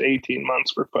 sometimes 18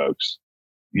 months for folks.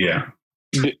 Yeah.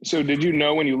 So did you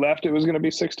know when you left it was going to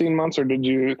be 16 months, or did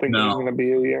you think it was going to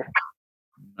be a year?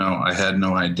 No, I had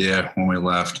no idea when we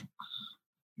left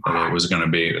that it was going to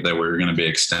be, that we were going to be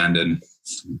extended.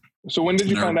 So when did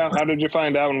you find out? How did you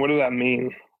find out? And what did that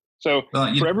mean? So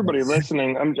for everybody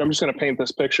listening, I'm just going to paint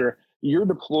this picture. You're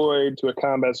deployed to a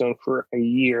combat zone for a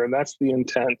year. That's the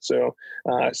intent. So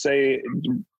say,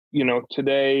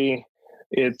 today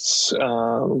it's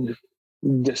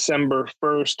December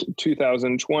 1st,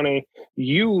 2020.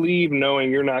 You leave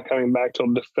knowing you're not coming back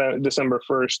till December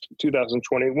 1st,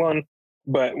 2021.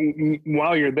 But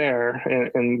while you're there,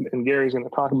 and Gary's going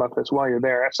to talk about this, while you're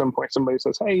there, at some point somebody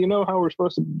says, hey, you know how we're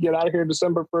supposed to get out of here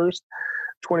December 1st,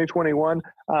 2021?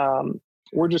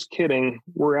 We're just kidding.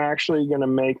 We're actually going to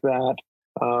make that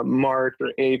March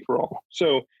or April.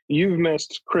 So you've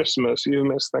missed Christmas, you've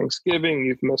missed Thanksgiving,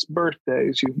 you've missed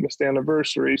birthdays, you've missed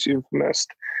anniversaries, you've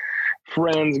missed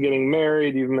friends getting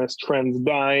married, you've missed friends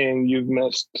dying, you've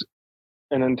missed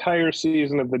an entire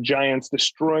season of the Giants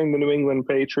destroying the New England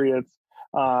Patriots,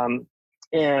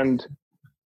 and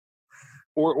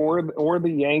or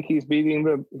the Yankees beating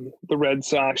the Red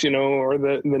Sox, or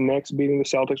the Knicks beating the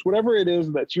Celtics, whatever it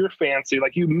is that's your fancy,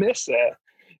 like you miss it,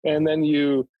 and then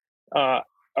you are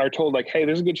told like, hey,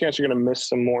 there's a good chance you're going to miss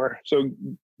some more. So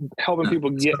helping people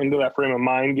get into that frame of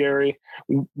mind, Gary,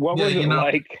 what was it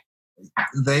like?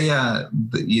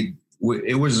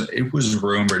 It was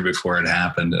rumored before it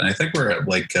happened. And I think we're at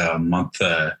like month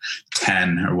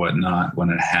 10 or whatnot when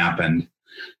it happened.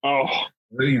 Oh,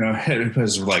 it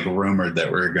was like rumored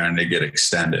that we were going to get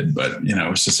extended, but it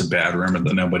was just a bad rumor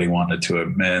that nobody wanted to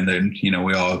admit. And then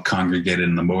we all congregated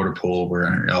in the motor pool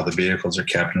where all the vehicles are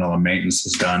kept and all the maintenance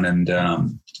is done, and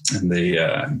the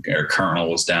our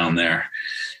colonel was down there,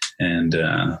 and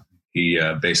he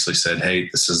basically said, "Hey,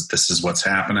 this is what's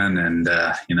happening, and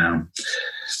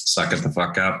suck it the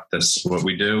fuck up. This is what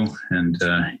we do, and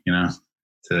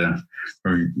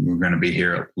we're going to be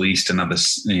here at least another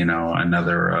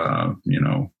 4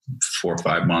 or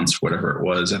 5 months, whatever it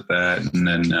was at that, and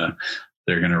then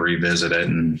they're going to revisit it,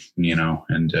 and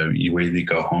you either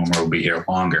go home or we'll be here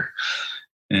longer."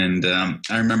 And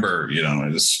I remember,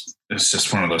 it's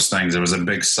just one of those things. It was a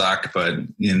big suck, but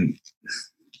in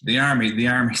the army,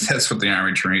 that's what the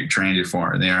army trained you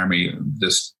for. The army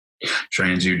just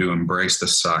trains you to embrace the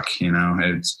suck.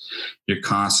 You're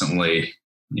constantly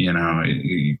dealing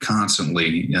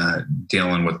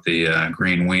with the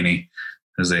green weenie,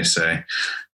 as they say,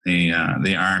 the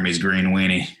Army's green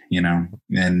weenie,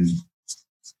 and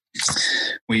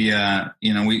we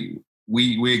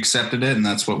accepted it, and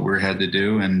that's what we had to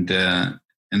do. And I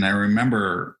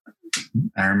remember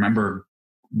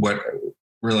what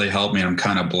really helped me. I'm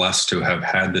kind of blessed to have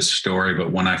had this story,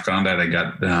 but when I found out I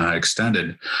got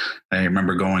extended, I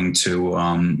remember going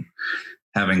to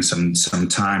having some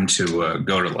time to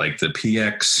go to like the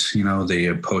PX,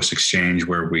 the post exchange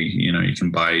where we, you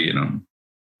can buy,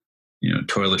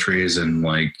 toiletries and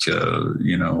like,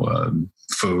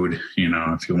 food,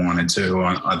 if you wanted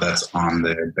to, that's on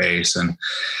their base. And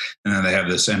then they have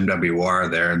this MWR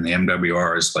there, and the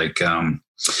MWR is like a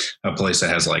place that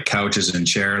has like couches and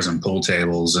chairs and pool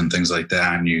tables and things like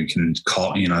that. And you can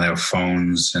call, they have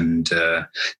phones and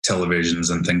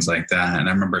televisions and things like that. And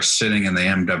I remember sitting in the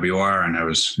MWR, and I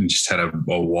just had a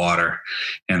water,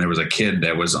 and there was a kid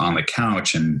that was on the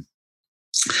couch, and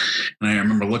I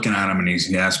remember looking at him, and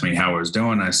he asked me how I was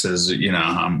doing. I says,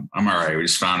 I'm all right. We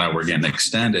just found out we're getting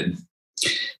extended.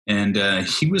 And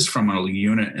he was from a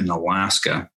unit in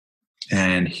Alaska,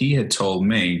 and he had told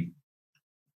me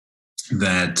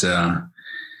that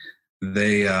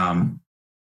they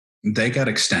got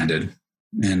extended,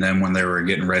 and then when they were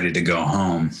getting ready to go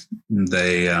home,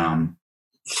 they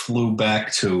flew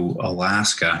back to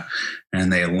Alaska,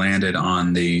 and they landed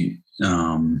on the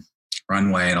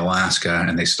runway in Alaska,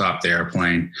 and they stopped the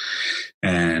airplane,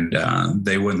 and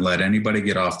they wouldn't let anybody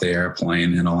get off the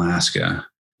airplane in Alaska,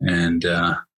 and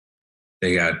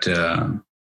they got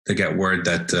word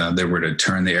that they were to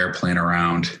turn the airplane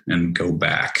around and go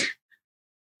back.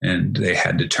 And they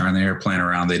had to turn the airplane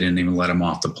around. They didn't even let them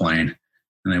off the plane.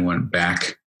 And they went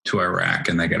back to Iraq,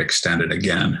 and they got extended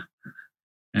again.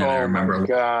 And I remember,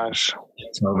 tell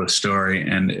the story,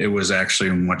 and it was actually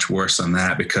much worse than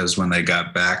that, because when they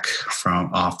got back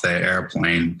off the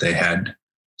airplane, they had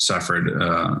suffered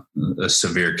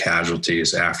severe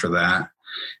casualties after that.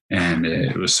 And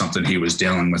it was something he was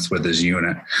dealing with his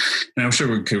unit. And I'm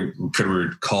sure we could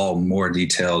recall more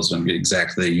details on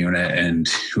exactly the unit and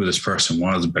who this person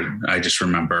was. But I just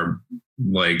remember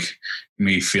like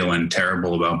me feeling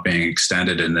terrible about being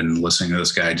extended, and then listening to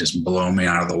this guy just blow me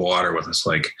out of the water with this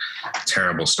like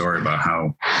terrible story about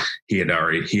how he had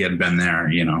been there,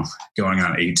 going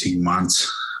on 18 months.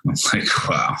 I'm like,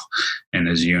 wow. And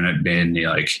his unit being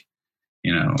like,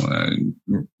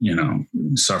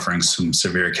 suffering some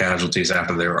severe casualties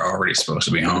after they were already supposed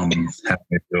to be home, and having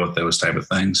to deal with those type of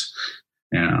things.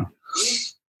 And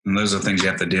those are the things you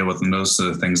have to deal with, and those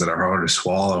are the things that are hard to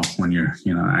swallow when you're,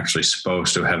 actually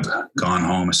supposed to have gone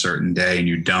home a certain day and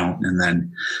you don't, and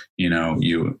then,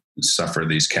 you suffer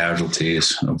these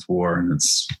casualties of war, and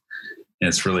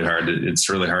it's really hard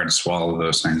to swallow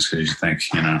those things, because you think,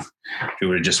 if you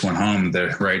would have just went home at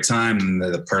the right time,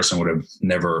 the person would have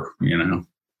never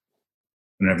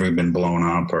been blown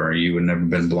up, or you would never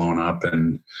been blown up.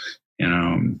 And,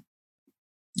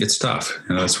 it's tough.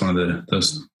 That's one of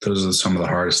those are some of the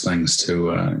hardest things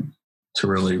to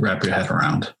really wrap your head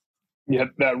around. Yeah.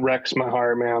 That wrecks my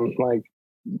heart, man. Like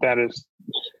that is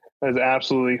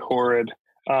absolutely horrid.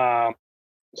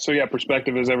 So yeah,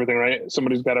 perspective is everything, right?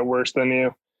 Somebody's got it worse than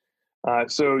you.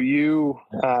 So you,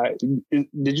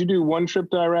 did you do one trip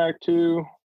to Iraq too?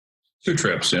 2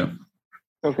 trips. Yeah.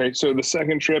 Okay. So the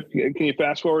second trip, can you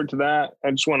fast forward to that?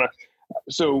 I just want to,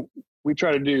 so we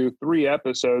try to do 3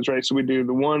 episodes, right? So we do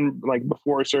the one like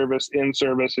before service, in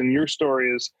service, and your story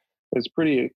is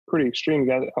pretty extreme. You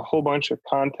got a whole bunch of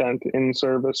content in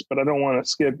service, but I don't want to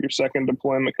skip your second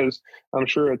deployment because I'm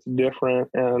sure it's different.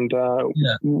 And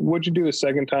what'd you do the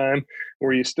second time?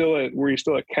 Were you still at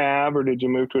CAV, or did you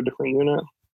move to a different unit?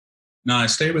 No, I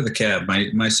stayed with the CAV.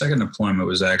 My second deployment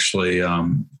was actually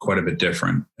quite a bit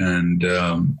different, and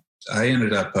I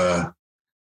ended up.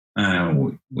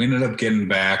 We ended up getting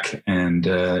back, and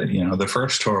the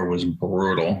first tour was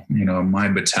brutal. My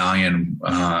battalion.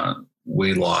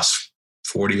 We lost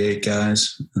 48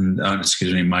 guys, and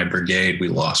my brigade, we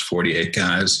lost 48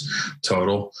 guys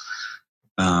total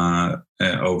over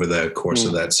the course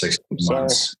of that 6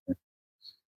 months.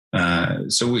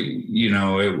 So we,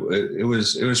 it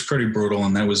was pretty brutal,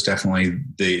 and that was definitely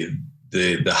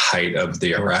the height of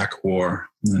the Iraq War.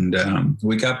 And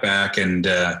we got back, and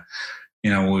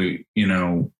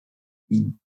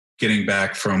getting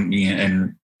back from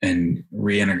and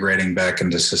reintegrating back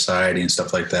into society and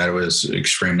stuff like that was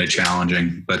extremely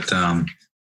challenging. But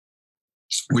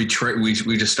we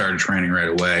just started training right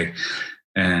away,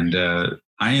 and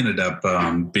I ended up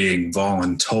being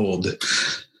voluntold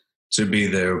to be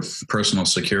the personal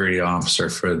security officer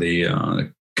for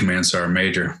the Command Sergeant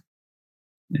Major,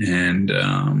 and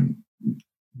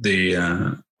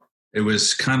it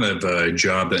was kind of a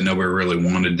job that nobody really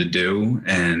wanted to do.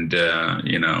 And,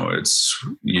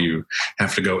 you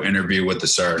have to go interview with the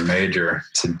Sergeant Major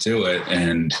to do it.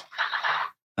 And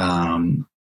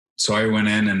so I went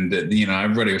in, and,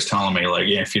 everybody was telling me, like,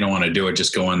 yeah, if you don't want to do it,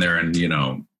 just go in there and,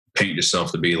 paint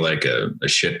yourself to be like a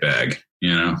shitbag,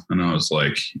 And I was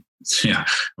like, yeah, I'm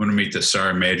going to meet the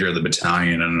Sergeant Major of the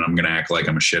battalion, and I'm going to act like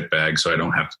I'm a shitbag so I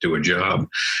don't have to do a job.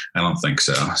 I don't think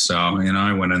so. So,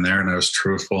 I went in there, and I was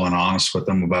truthful and honest with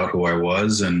them about who I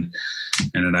was. And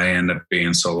I ended up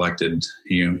being selected,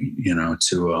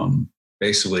 to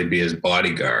basically be his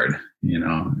bodyguard,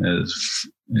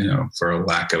 for a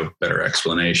lack of a better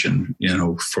explanation,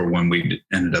 for when we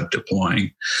ended up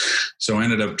deploying. So I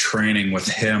ended up training with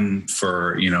him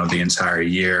for, the entire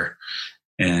year.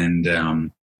 And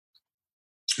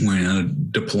when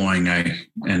deploying, I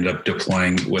ended up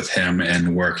deploying with him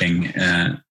and working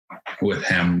with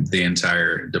him the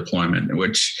entire deployment,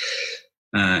 which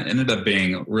ended up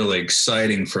being really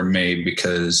exciting for me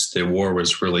because the war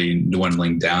was really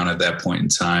dwindling down at that point in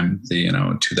time, the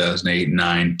 2008,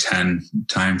 9, 10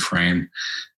 time frame.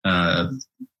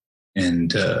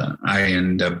 And I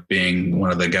ended up being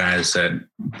one of the guys that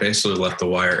basically left the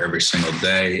wire every single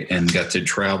day and got to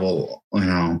travel.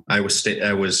 I was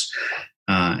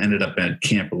ended up at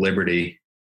Camp Liberty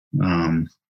at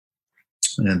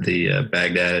the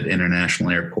Baghdad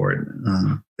International Airport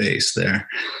base there,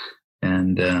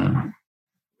 and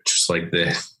which is like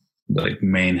the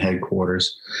main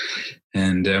headquarters.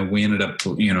 And we ended up,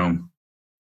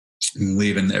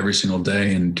 leaving every single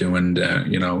day and doing,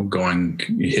 going,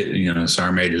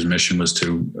 Sergeant Major's mission was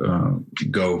to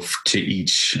go to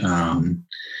each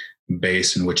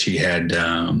base in which he had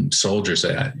soldiers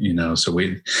at, so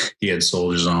he had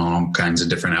soldiers on all kinds of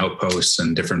different outposts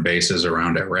and different bases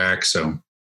around Iraq. So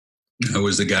I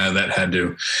was the guy that had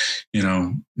to,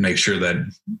 make sure that,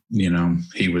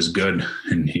 he was good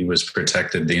and he was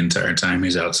protected the entire time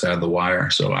he's outside the wire.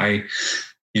 So I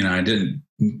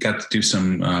got to do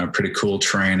some pretty cool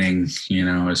training,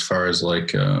 as far as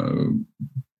like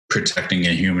protecting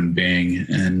a human being.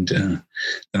 And then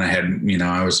I had,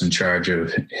 I was in charge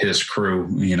of his crew,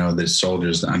 the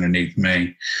soldiers underneath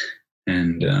me.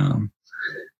 And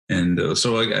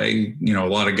so a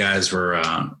lot of guys were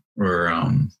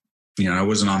I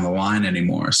wasn't on the line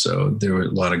anymore. So there were a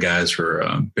lot of guys were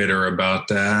bitter about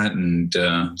that. And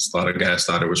a lot of guys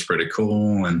thought it was pretty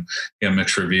cool and got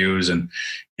mixed reviews. And,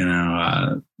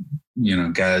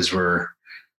 guys were,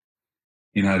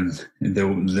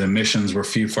 the missions were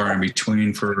few far in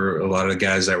between for a lot of the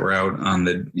guys that were out on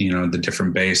the, the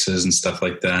different bases and stuff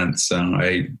like that. So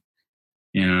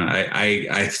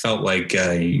I felt like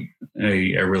I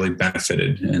really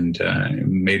benefited and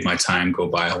made my time go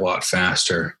by a lot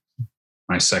faster.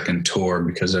 My second tour,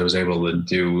 because I was able to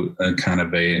do a kind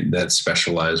of that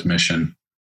specialized mission.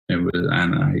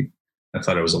 I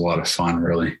thought it was a lot of fun,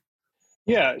 really.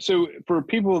 Yeah. So for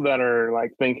people that are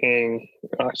like thinking,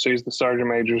 so he's the sergeant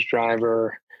major's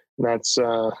driver, that's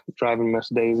driving Miss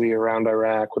Daisy around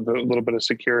Iraq with a little bit of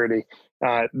security.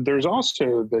 There's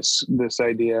also this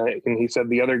idea, and he said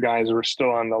the other guys were still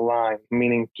on the line,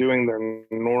 meaning doing their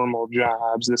normal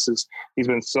jobs. He's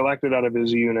been selected out of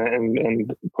his unit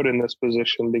and put in this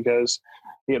position because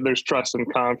there's trust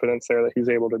and confidence there that he's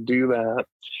able to do that.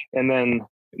 And then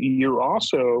you're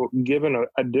also given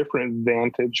a different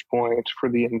vantage point for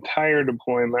the entire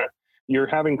deployment. You're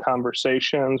having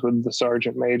conversations with the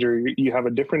sergeant major. You have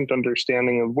a different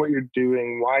understanding of what you're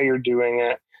doing, why you're doing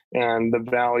it, and the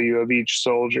value of each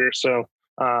soldier. So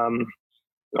an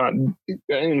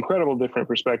incredible different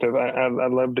perspective.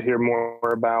 I'd love to hear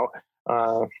more about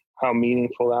how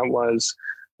meaningful that was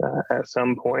at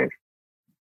some point.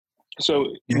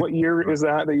 So what year is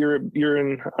that you're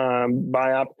in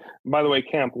BIAP? By the way,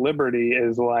 Camp Liberty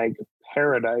is like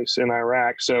paradise in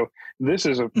Iraq. So this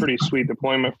is a pretty sweet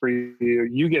deployment for you.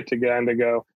 You get to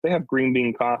go. They have green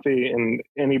bean coffee, and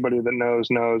anybody that knows.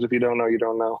 If you don't know, you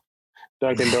don't know.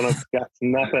 Dunkin' Donuts got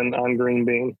nothing on green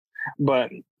bean, but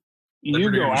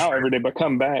you go out every day, but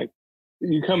come back.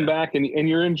 You come back and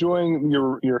you're enjoying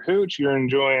your hooch. You're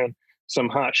enjoying some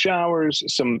hot showers,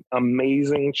 some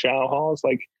amazing chow halls.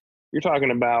 Like, you're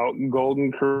talking about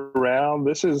Golden Corral.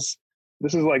 This is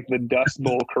like the Dust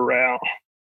Bowl Corral.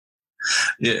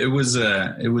 Yeah, it was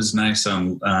nice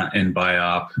in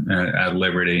BIAP at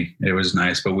Liberty. It was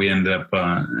nice, but we ended up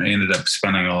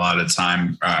spending a lot of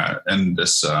time in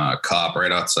this COP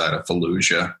right outside of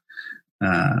Fallujah,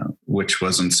 which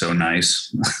wasn't so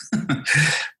nice.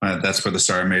 That's where the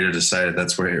sergeant major decided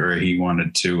that's where he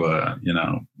wanted to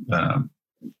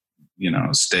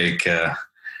stake.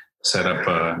 Set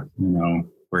up,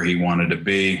 where he wanted to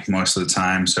be most of the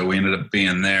time. So we ended up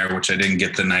being there, which I didn't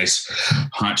get the nice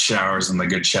hot showers and the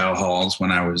good chow halls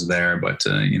when I was there. But,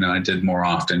 I did more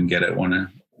often get it when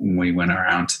we went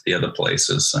around to the other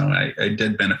places. So I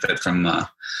did benefit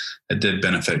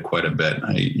quite a bit.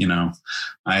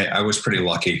 I was pretty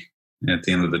lucky at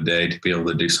the end of the day to be able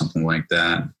to do something like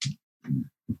that.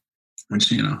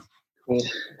 Which, Cool.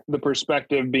 The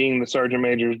perspective being the sergeant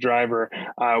major's driver,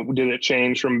 did it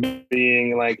change from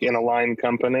being like in a line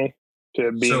company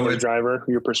to being his driver?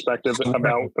 Your perspective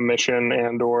about the mission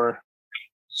and/or?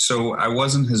 So I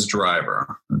wasn't his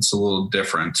driver. It's a little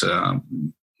different.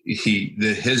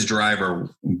 His driver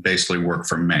basically worked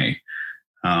for me.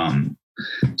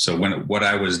 So when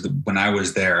I was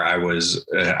there, I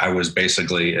was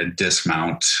basically a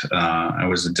dismount. I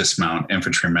was a dismount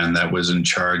infantryman that was in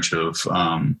charge of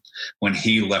when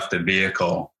he left the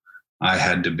vehicle. I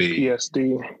had to be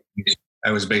ESD.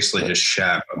 I was basically his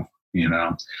shadow,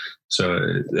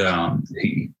 So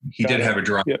he did have a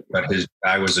driver, but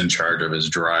I was in charge of his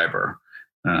driver,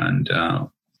 and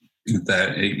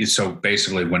so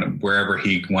basically wherever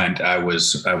he went, I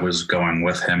was going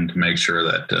with him to make sure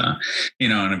that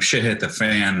and if shit hit the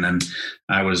fan, then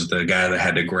I was the guy that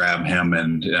had to grab him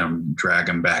and drag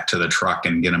him back to the truck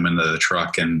and get him into the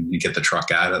truck and get the truck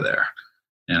out of there,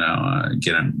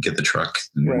 get the truck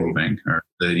moving, or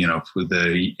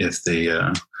if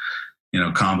the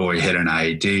convoy hit an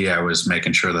IED, I was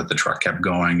making sure that the truck kept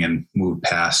going and moved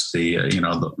past the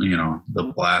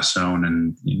the blast zone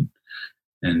and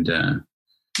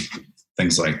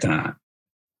things like that.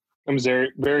 I'm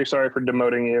very, very sorry for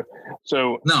demoting you.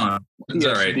 So no, it's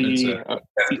all right.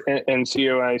 And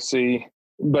COIC.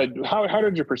 But how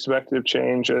did your perspective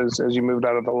change as you moved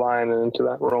out of the line and into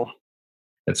that role?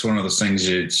 It's one of those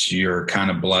things you're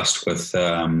kind of blessed with.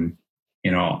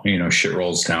 Shit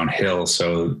rolls downhill.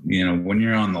 So when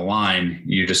you're on the line,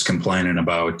 you're just complaining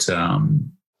about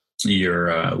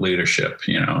your leadership.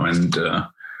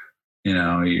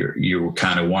 You're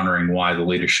kind of wondering why the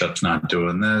leadership's not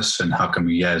doing this and how come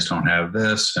you guys don't have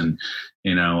this. And,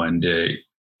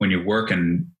 when you're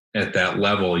working at that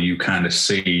level, you kind of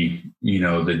see,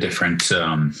 the different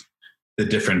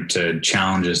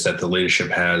challenges that the leadership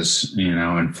has,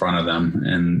 in front of them.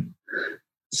 And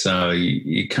so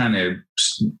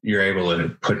you're able to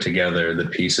put together the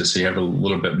pieces. So you have a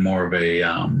little bit more of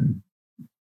an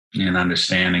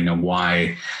understanding of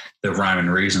why the rhyme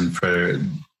and reason for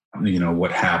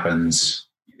what happens,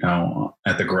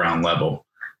 at the ground level.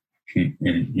 You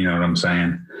know what I'm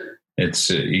saying? It's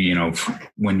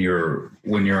when you're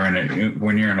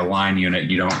in a line unit,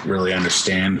 you don't really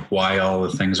understand why all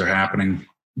the things are happening.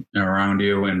 around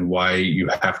you and why you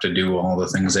have to do all the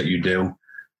things that you do.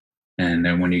 And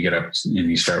then when you get up and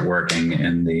you start working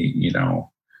in the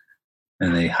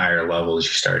higher levels,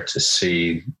 you start to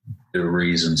see the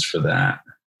reasons for that.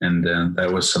 And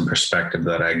that was some perspective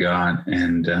that I got.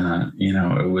 And,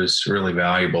 it was really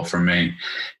valuable for me.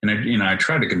 And, I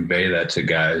tried to convey that to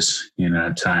guys,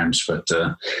 at times, but,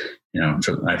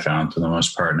 I found for the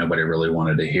most part, nobody really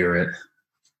wanted to hear it.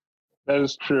 That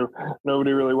is true.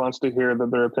 Nobody really wants to hear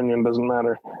that their opinion doesn't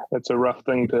matter. It's a rough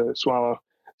thing to swallow.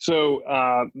 So,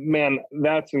 man,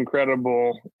 that's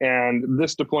incredible. And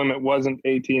this deployment wasn't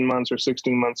 18 months or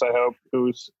 16 months, I hope. It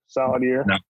was a solid year.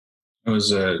 No, it was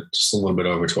just a little bit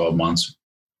over 12 months.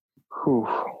 Whew.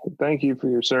 Thank you for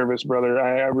your service, brother.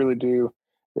 I really do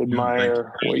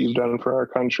admire what you've done for our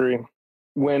country.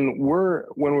 When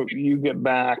you get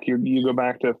back, you go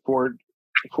back to Fort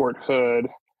Hood.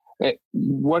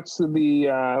 What's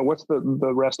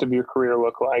the rest of your career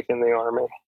look like in the Army?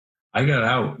 I got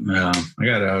out. I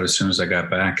got out as soon as I got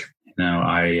back.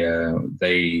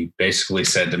 They basically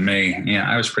said to me,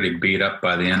 I was pretty beat up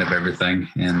by the end of everything,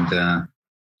 and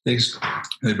they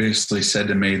basically said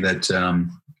to me that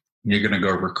you're going to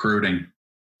go recruiting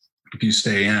if you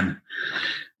stay in.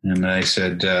 And I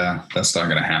said, that's not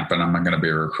going to happen. I'm not going to be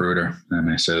a recruiter.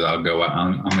 And I said, I'll go out.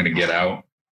 I'm going to get out.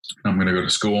 I'm going to go to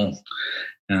school.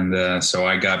 And so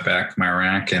I got back from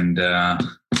Iraq, and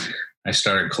I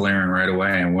started clearing right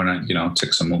away. And when I,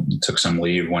 took some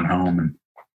leave, went home,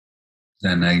 and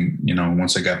then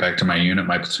once I got back to my unit,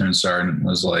 my platoon sergeant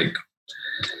was like,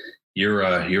 "You're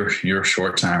a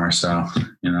short timer, so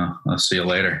I'll see you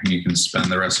later. You can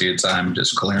spend the rest of your time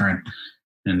just clearing."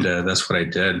 And that's what I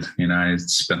did. I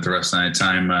spent the rest of my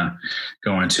time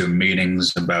going to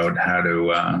meetings about how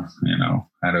to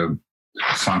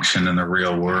function in the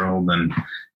real world, and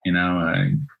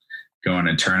going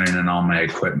and turning in all my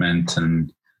equipment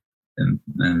and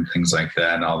things like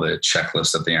that. All the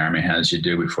checklists that the Army has you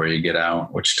do before you get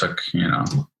out, which took a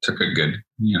good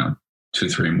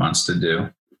 2-3 months to do.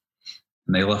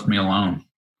 And they left me alone.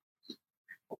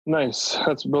 Nice.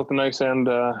 That's both nice and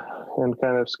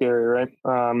kind of scary, right?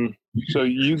 So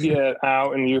you get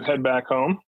out and you head back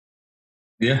home?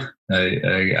 Yeah,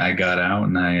 I got out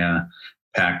and I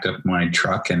packed up my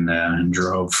truck and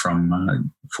drove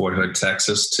from Fort Hood,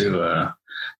 Texas to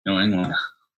New England.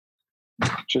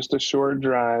 Just a short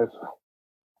drive.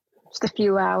 Just a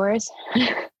few hours.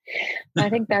 I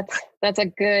think that's a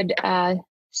good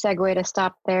segue to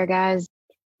stop there, guys.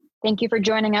 Thank you for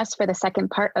joining us for the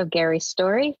second part of Gary's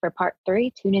story. For part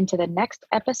 3, tune into the next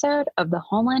episode of the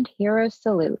Homeland Heroes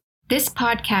Salute. This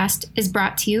podcast is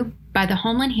brought to you by the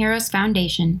Homeland Heroes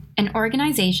Foundation, an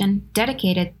organization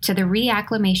dedicated to the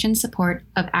reacclimation support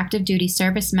of active duty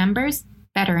service members,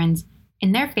 veterans,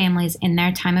 and their families in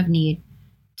their time of need.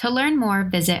 To learn more,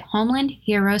 visit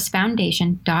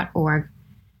homelandheroesfoundation.org.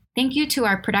 Thank you to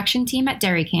our production team at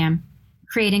DairyCam,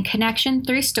 creating connection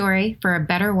through story for a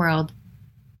better world.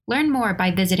 Learn more by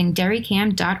visiting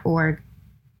dairycam.org.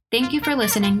 Thank you for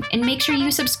listening, and make sure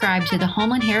you subscribe to the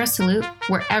Homeland Heroes Salute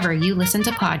wherever you listen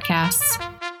to podcasts.